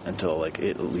my tent until like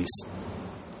it at least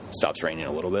stops raining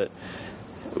a little bit,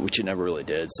 which it never really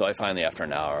did. So I finally, after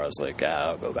an hour, I was like,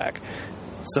 I'll go back.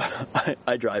 So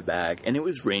I drive back, and it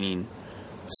was raining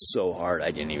so hard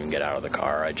I didn't even get out of the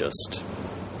car. I just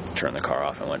turned the car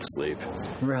off and went to sleep.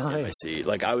 Really? In my seat.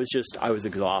 Like, I was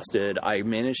exhausted. I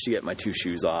managed to get my 2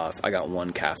 shoes off. I got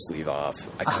one calf sleeve off.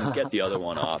 I couldn't get the other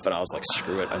one off, and I was like,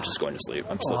 screw it, I'm just going to sleep.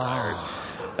 I'm so tired.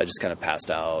 I just kind of passed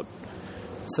out.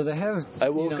 So they have... I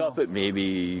woke up at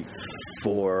maybe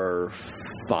 4 or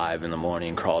 5 in the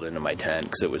morning, crawled into my tent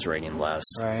because it was raining less,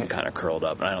 and kind of curled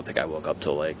up. And I don't think I woke up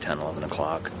till like 10, 11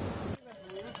 o'clock.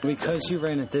 Because you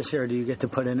ran it this year, do you get to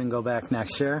put in and go back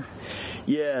next year?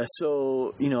 Yeah,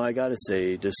 so, I got to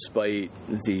say, despite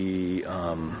the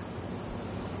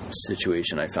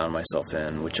situation I found myself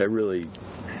in, which I really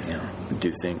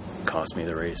do think cost me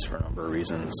the race for a number of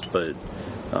reasons, but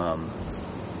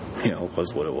it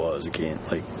was what it was. You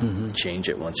can't change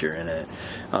it once you're in it.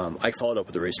 I followed up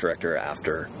with the race director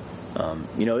after.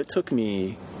 It took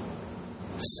me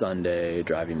Sunday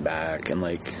driving back and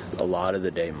a lot of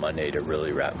the day Monday to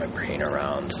really wrap my brain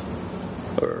around,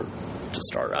 or to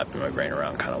start wrapping my brain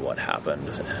around kind of what happened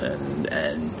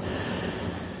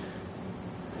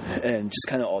and just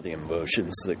kind of all the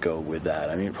emotions that go with that.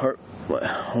 I mean,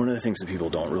 one of the things that people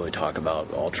don't really talk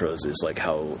about ultras is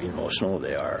how emotional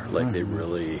they are.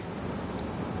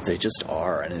 They just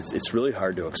are, and it's really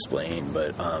hard to explain.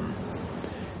 But I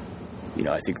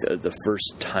think the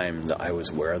first time that I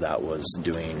was aware of that was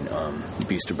doing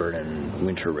Beast of Burden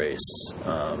winter race,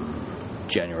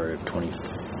 January of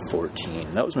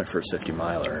 2014. That was my first 50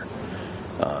 miler.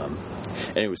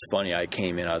 And it was funny, I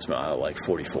came in, I was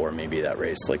 44 maybe that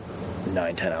race,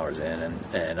 9-10 hours in,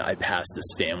 and I passed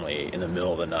this family in the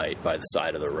middle of the night by the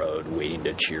side of the road waiting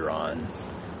to cheer on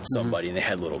somebody, and they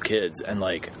had little kids, and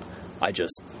I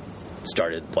just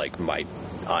started, my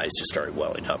eyes just started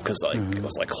welling up, because I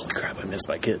was holy crap, I missed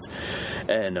my kids.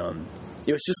 And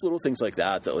it was just little things like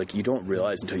that you don't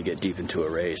realize until you get deep into a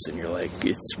race, and you're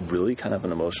it's really kind of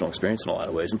an emotional experience in a lot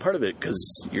of ways, and part of it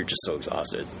because you're just so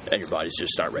exhausted and your body's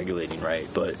just not regulating right.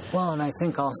 But and I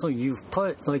think also you've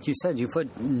put, like you said, you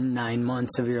put 9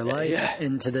 months of your life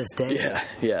into this day.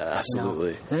 Yeah,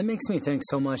 absolutely. And it makes me think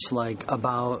so much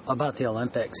about the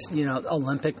Olympics,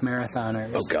 Olympic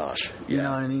marathoners. Oh gosh, you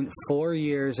know what I mean? 4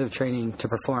 years of training to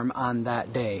perform on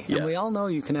that day, and we all know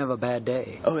you can have a bad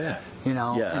day. Oh yeah, and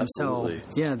absolutely.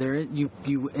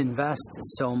 You invest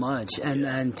so much, and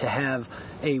then to have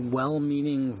a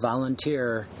well-meaning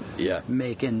volunteer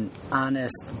make an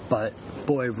honest but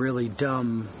really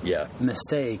dumb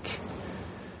mistake,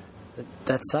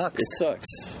 that sucks. It sucks.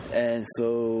 And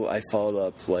so I followed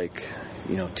up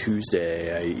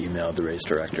Tuesday. I emailed the race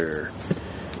director,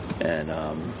 and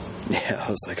I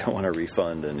was I want a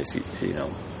refund, and if you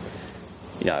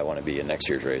I want to be in next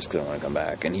year's race because I want to come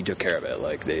back. And he took care of it.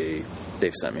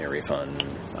 They've sent me a refund.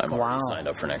 I'm already signed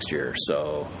up for next year.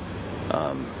 So,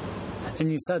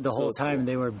 and you said the whole time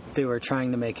they were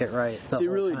trying to make it right. They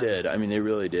really did. I mean, they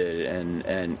really did.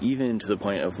 And even to the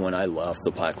point of when I left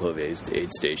the Platte Clove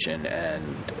aid station, and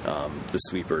the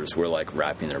sweepers were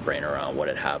wrapping their brain around what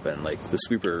had happened. The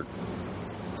sweeper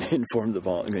informed the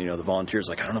volunteers,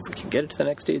 I don't know if we can get it to the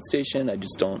next aid station. I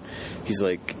just don't. He's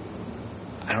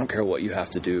I don't care what you have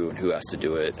to do and who has to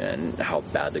do it and how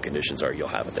bad the conditions are, you'll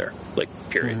have it there.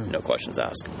 Period. No questions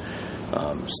asked.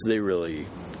 So they really,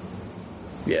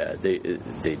 they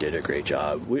did a great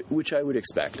job, which I would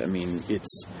expect. I mean,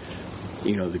 it's,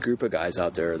 the group of guys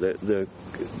out there, the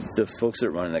folks that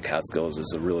run in the Catskills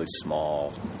is a really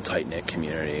small, tight-knit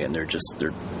community, and they're,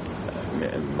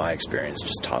 in my experience,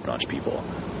 just top-notch people.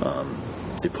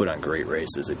 They put on great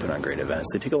races. They put on great events.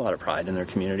 They take a lot of pride in their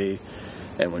community.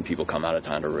 And when people come out of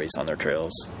town to race on their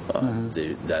trails,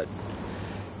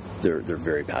 they're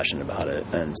very passionate about it.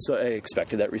 And so I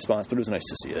expected that response, but it was nice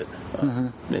to see it.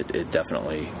 It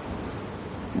definitely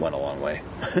went a long way.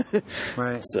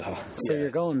 Right. So you're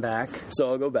going back. So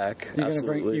I'll go back. You're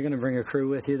going to bring a crew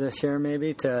with you this year,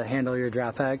 maybe, to handle your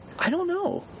drop bag? I don't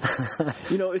know.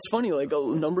 It's funny. A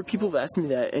number of people have asked me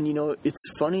that, and it's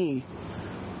funny.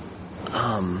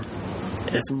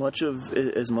 As much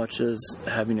as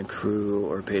having a crew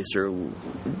or pacer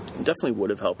definitely would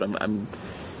have helped. I'm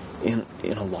in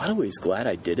a lot of ways glad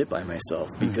I did it by myself,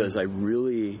 because I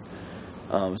really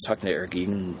was talking to Eric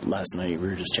Egan last night. We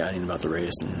were just chatting about the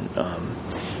race, and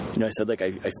I said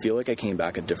I feel like I came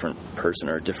back a different person,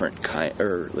 or a different kind,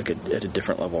 or at a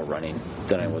different level of running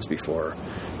than I was before.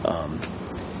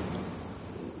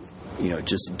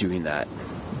 Just doing that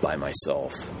by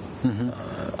myself.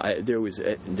 There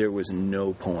was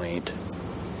no point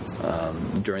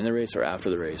during the race or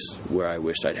after the race where I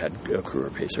wished I'd had a crew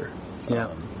or pacer.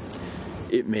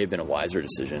 It may have been a wiser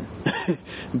decision,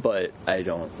 but I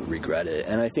don't regret it.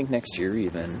 And I think next year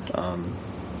even,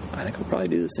 I think I'll probably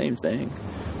do the same thing.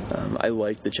 I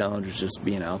like the challenge of just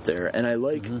being out there, and I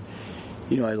like,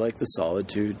 I like the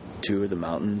solitude too of the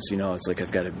mountains. It's I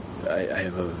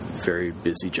have a very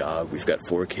busy job. We've got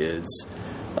 4 kids.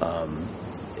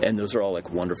 And those are all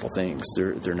wonderful things.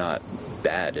 They're not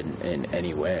bad in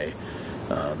any way.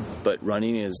 But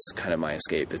running is kind of my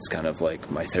escape. It's kind of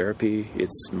my therapy.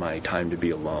 It's my time to be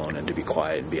alone and to be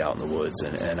quiet and be out in the woods.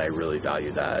 And I really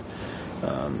value that.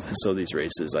 And so these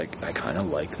races, I kind of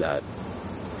like that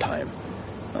time.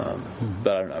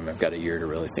 But I don't know. I've got a year to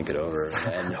really think it over.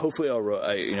 And hopefully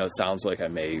it sounds like I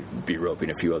may be roping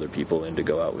a few other people in to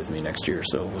go out with me next year.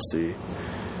 So we'll see.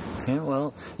 Yeah,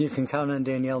 well, you can count on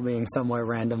Danielle being somewhere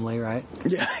randomly, right?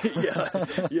 Yeah.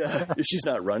 If she's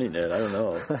not running it, I don't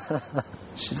know.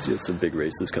 She's got some big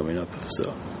races coming up,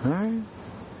 so. All right.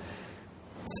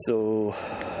 So.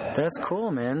 That's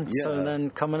cool, man. Yeah. So then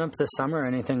coming up this summer,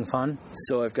 anything fun?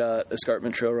 So I've got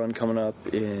Escarpment Trail Run coming up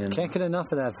in... Can't get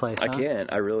enough of that place, huh? I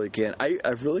can't. I really can't.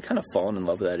 I've really kind of fallen in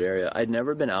love with that area. I'd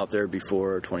never been out there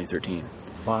before 2013.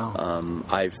 Wow.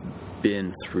 I've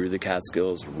been through the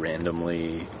Catskills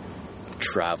randomly,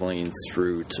 traveling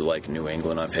through to like New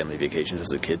England on family vacations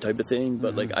as a kid type of thing,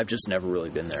 but like I've just never really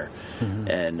been there.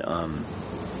 And I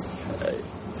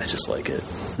just like it.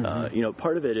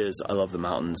 Part of it is I love the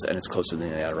mountains and it's closer than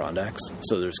the Adirondacks,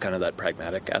 so there's kind of that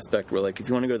pragmatic aspect where like if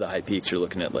you want to go to the high peaks, you're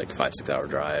looking at like 5-6 hour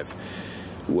drive,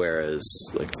 whereas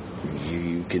like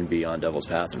you can be on Devil's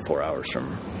Path in 4 hours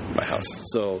from my house.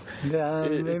 So yeah,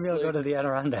 maybe I'll go to the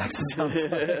Adirondacks. It sounds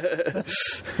like.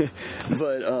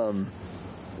 But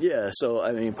yeah, so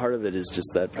I mean, part of it is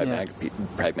just that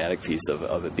pragmatic piece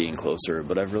of it being closer.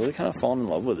 But I've really kind of fallen in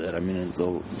love with it. I mean,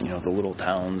 the little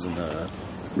towns and the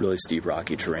really steep,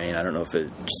 rocky terrain. I don't know if it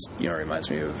just reminds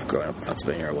me of growing up in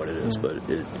Pennsylvania or what it is, but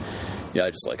I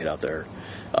just like it out there.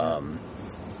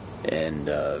 And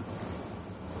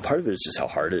part of it is just how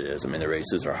hard it is. I mean, the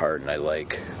races are hard, and I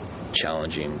like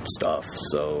challenging stuff.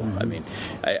 So, I mean,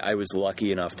 I was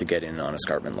lucky enough to get in on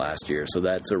Escarpment last year, so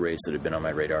that's a race that had been on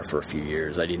my radar for a few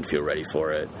years. I didn't feel ready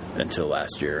for it until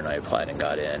last year, and I applied and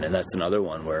got in. And that's another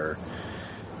one where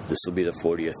this will be the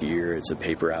 40th year. It's a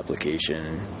paper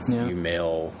application. Yeah. You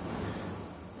mail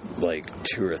like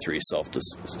 2 or 3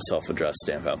 self-addressed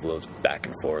stamp envelopes back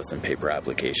and forth in paper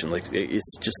application. Like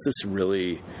it's just this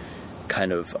really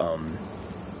kind of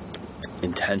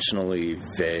intentionally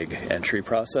vague entry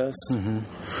process. And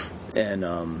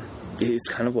it's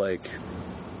kind of like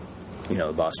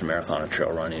the Boston Marathon of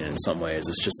trail running in some ways.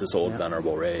 It's just this old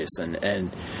venerable race,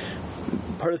 and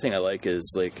part of the thing I like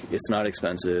is like it's not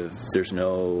expensive. There's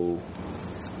no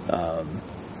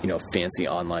fancy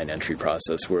online entry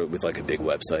process where with like a big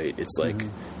website. It's like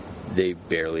they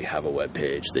barely have a web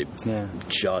page. They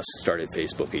just started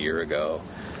Facebook a year ago.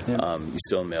 You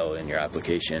still mail in your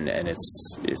application, and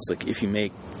it's like if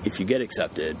you get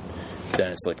accepted, then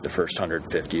it's like the first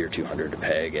 150 or 200 to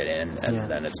pay, get in, and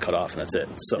then it's cut off, and that's it.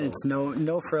 So it's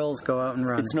no frills, go out and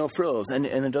run. It's no frills, and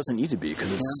it doesn't need to be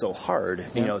because it's so hard.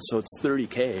 So it's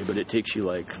 30K, but it takes you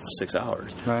like 6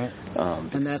 hours. Right.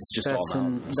 And that's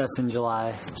in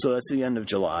July. So that's the end of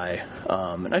July,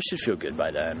 and I should feel good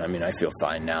by then. I mean, I feel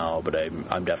fine now, but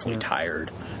I'm definitely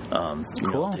tired. Cool.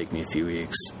 It'll take me a few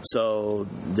weeks. So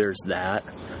there's that.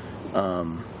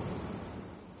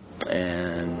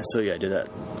 And so, I did that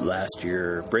last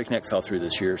year. Breakneck fell through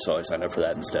this year, so I signed up for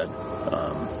that instead.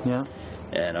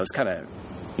 And I was kind of,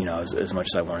 as much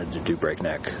as I wanted to do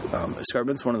Breakneck,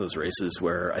 Escarpment's one of those races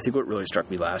where I think what really struck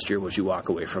me last year was you walk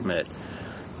away from it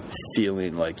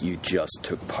feeling like you just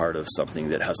took part of something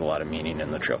that has a lot of meaning in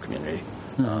the trail community.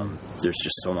 There's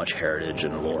just so much heritage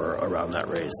and lore around that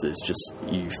race. It's just,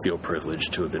 you feel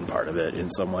privileged to have been part of it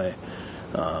in some way.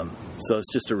 So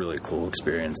it's just a really cool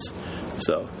experience.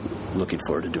 So looking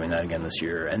forward to doing that again this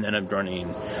year. And then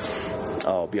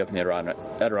I'll be up in the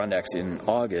Adirondacks in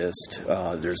August.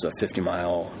 There's a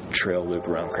 50-mile trail loop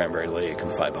around Cranberry Lake in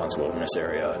the Five Ponds Wilderness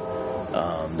area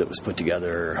that was put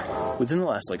together within the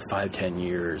last 5-10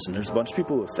 years. And there's a bunch of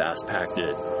people who have fast-packed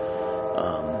it,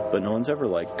 but no one's ever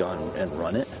gone and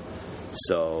run it.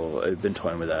 So I've been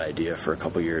toying with that idea for a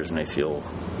couple of years, and I feel,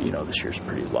 this year's a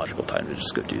pretty logical time to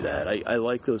just go do that. I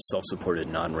like those self-supported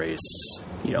non-race,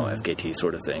 FKT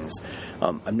sort of things.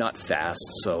 I'm not fast,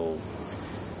 so,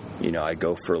 I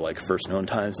go for first known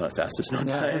times, not fastest known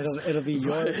times. It'll be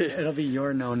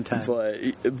your known time.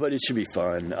 But it should be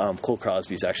fun. Cole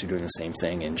Crosby's actually doing the same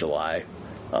thing in July.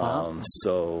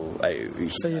 So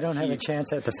you don't have a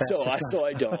chance at the fastest. So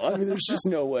I don't. I mean, there's just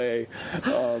no way,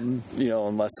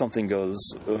 unless something goes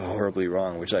horribly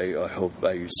wrong, which I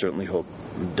certainly hope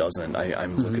doesn't.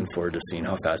 I'm looking forward to seeing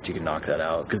how fast you can knock that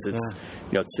out, because it's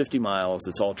it's 50 miles,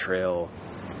 it's all trail,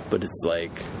 but it's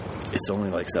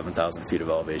only 7,000 feet of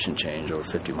elevation change over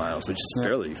 50 miles, which is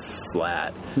fairly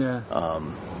flat. Yeah.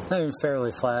 Not even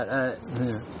fairly flat.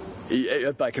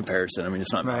 By comparison, I mean,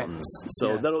 it's not mountains.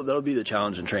 So that'll be the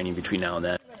challenge in training between now and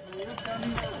then.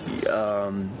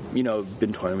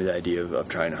 Been toying with the idea of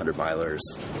trying 100-milers.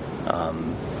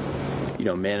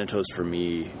 Manitou's for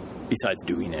me, besides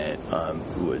doing it,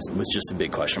 was just a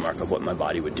big question mark of what my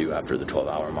body would do after the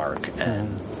 12-hour mark.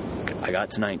 And I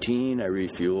got to 19, I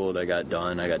refueled, I got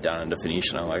done, I got down into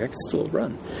Phoenicia, and I'm like, I could still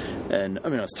run. And, I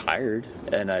mean, I was tired,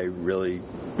 and I really,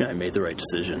 I made the right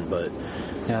decision, but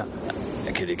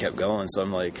I could have kept going. So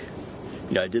I'm like,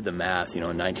 I did the math.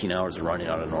 19 hours of running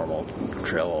on a normal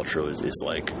trail ultra is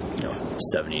like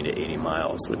 70 to 80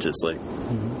 miles, which is like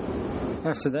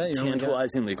after that you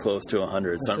tantalizingly close to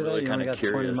 100. So I'm really kind of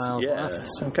curious. 20 miles left.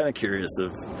 So I'm kind of curious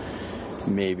of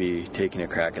maybe taking a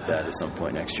crack at that at some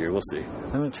point next year. We'll see.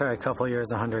 I'm going to try a couple years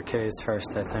 100 Ks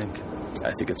first, I think.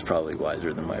 I think it's probably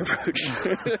wiser than my approach.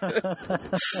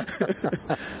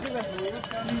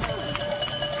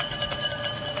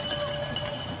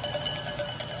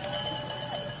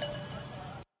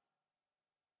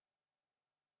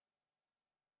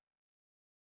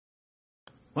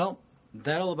 Well,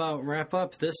 that'll about wrap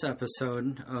up this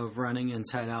episode of Running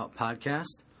Inside Out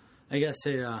podcast. I guess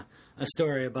a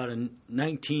story about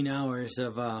 19 hours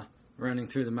of running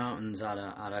through the mountains ought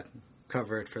to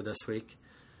cover it for this week.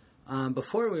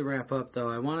 Before we wrap up, though,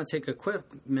 I want to take a quick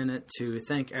minute to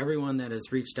thank everyone that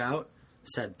has reached out,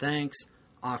 said thanks,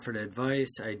 offered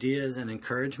advice, ideas, and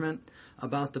encouragement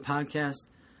about the podcast.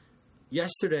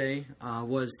 Yesterday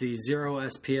was the Zero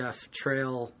SPF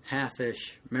Trail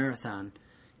Half-ish Marathon,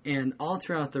 and all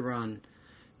throughout the run,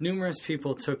 numerous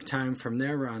people took time from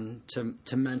their run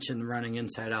to mention the Running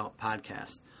Inside Out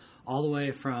podcast. All the way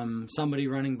from somebody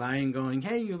running by and going,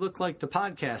 "Hey, you look like the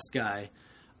podcast guy,"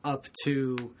 up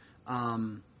to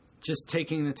just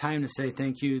taking the time to say,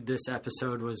 "Thank you, this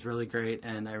episode was really great,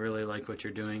 and I really like what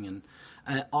you're doing."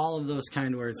 And all of those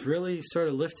kind words really sort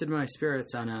of lifted my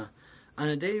spirits on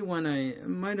a day when I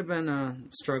might have been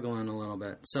struggling a little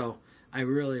bit. So I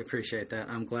really appreciate that.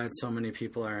 I'm glad so many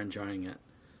people are enjoying it.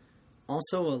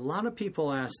 Also, a lot of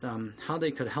people asked how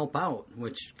they could help out,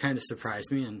 which kind of surprised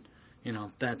me, and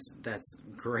that's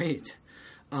great.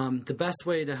 The best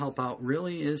way to help out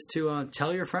really is to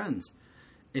tell your friends.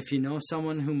 If you know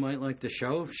someone who might like the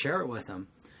show, share it with them.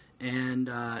 And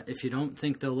if you don't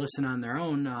think they'll listen on their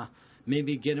own,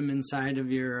 maybe get them inside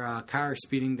of your car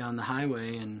speeding down the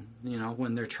highway, and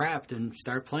when they're trapped, and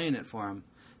start playing it for them.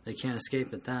 They can't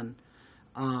escape it then.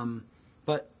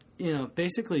 But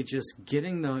basically just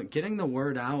getting the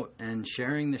word out and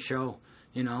sharing the show.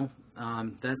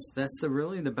 That's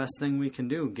really the best thing we can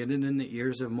do. Get it in the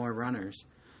ears of more runners.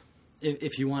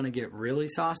 If you want to get really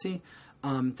saucy,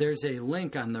 there's a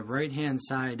link on the right-hand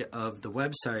side of the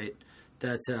website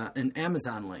that's an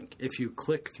Amazon link. If you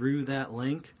click through that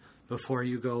link before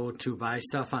you go to buy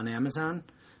stuff on Amazon,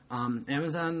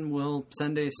 Amazon will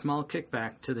send a small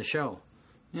kickback to the show.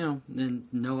 And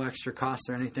no extra cost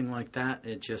or anything like that.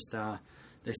 It just,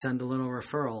 they send a little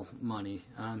referral money.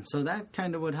 So that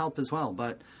kind of would help as well.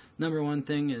 But number one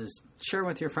thing is share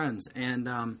with your friends and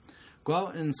go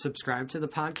out and subscribe to the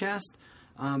podcast.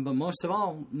 But most of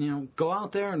all, go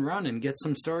out there and run and get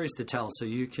some stories to tell so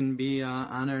you can be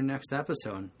on our next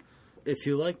episode. If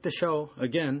you like the show,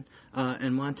 again,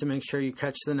 and want to make sure you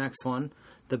catch the next one,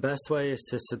 the best way is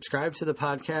to subscribe to the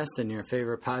podcast in your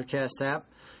favorite podcast app.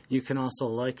 You can also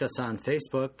like us on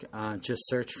Facebook. Just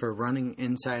search for Running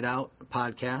Inside Out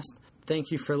Podcast.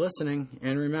 Thank you for listening.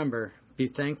 And remember, be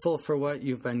thankful for what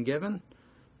you've been given,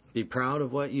 be proud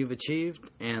of what you've achieved,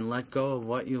 and let go of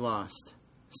what you lost.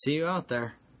 See you out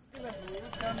there.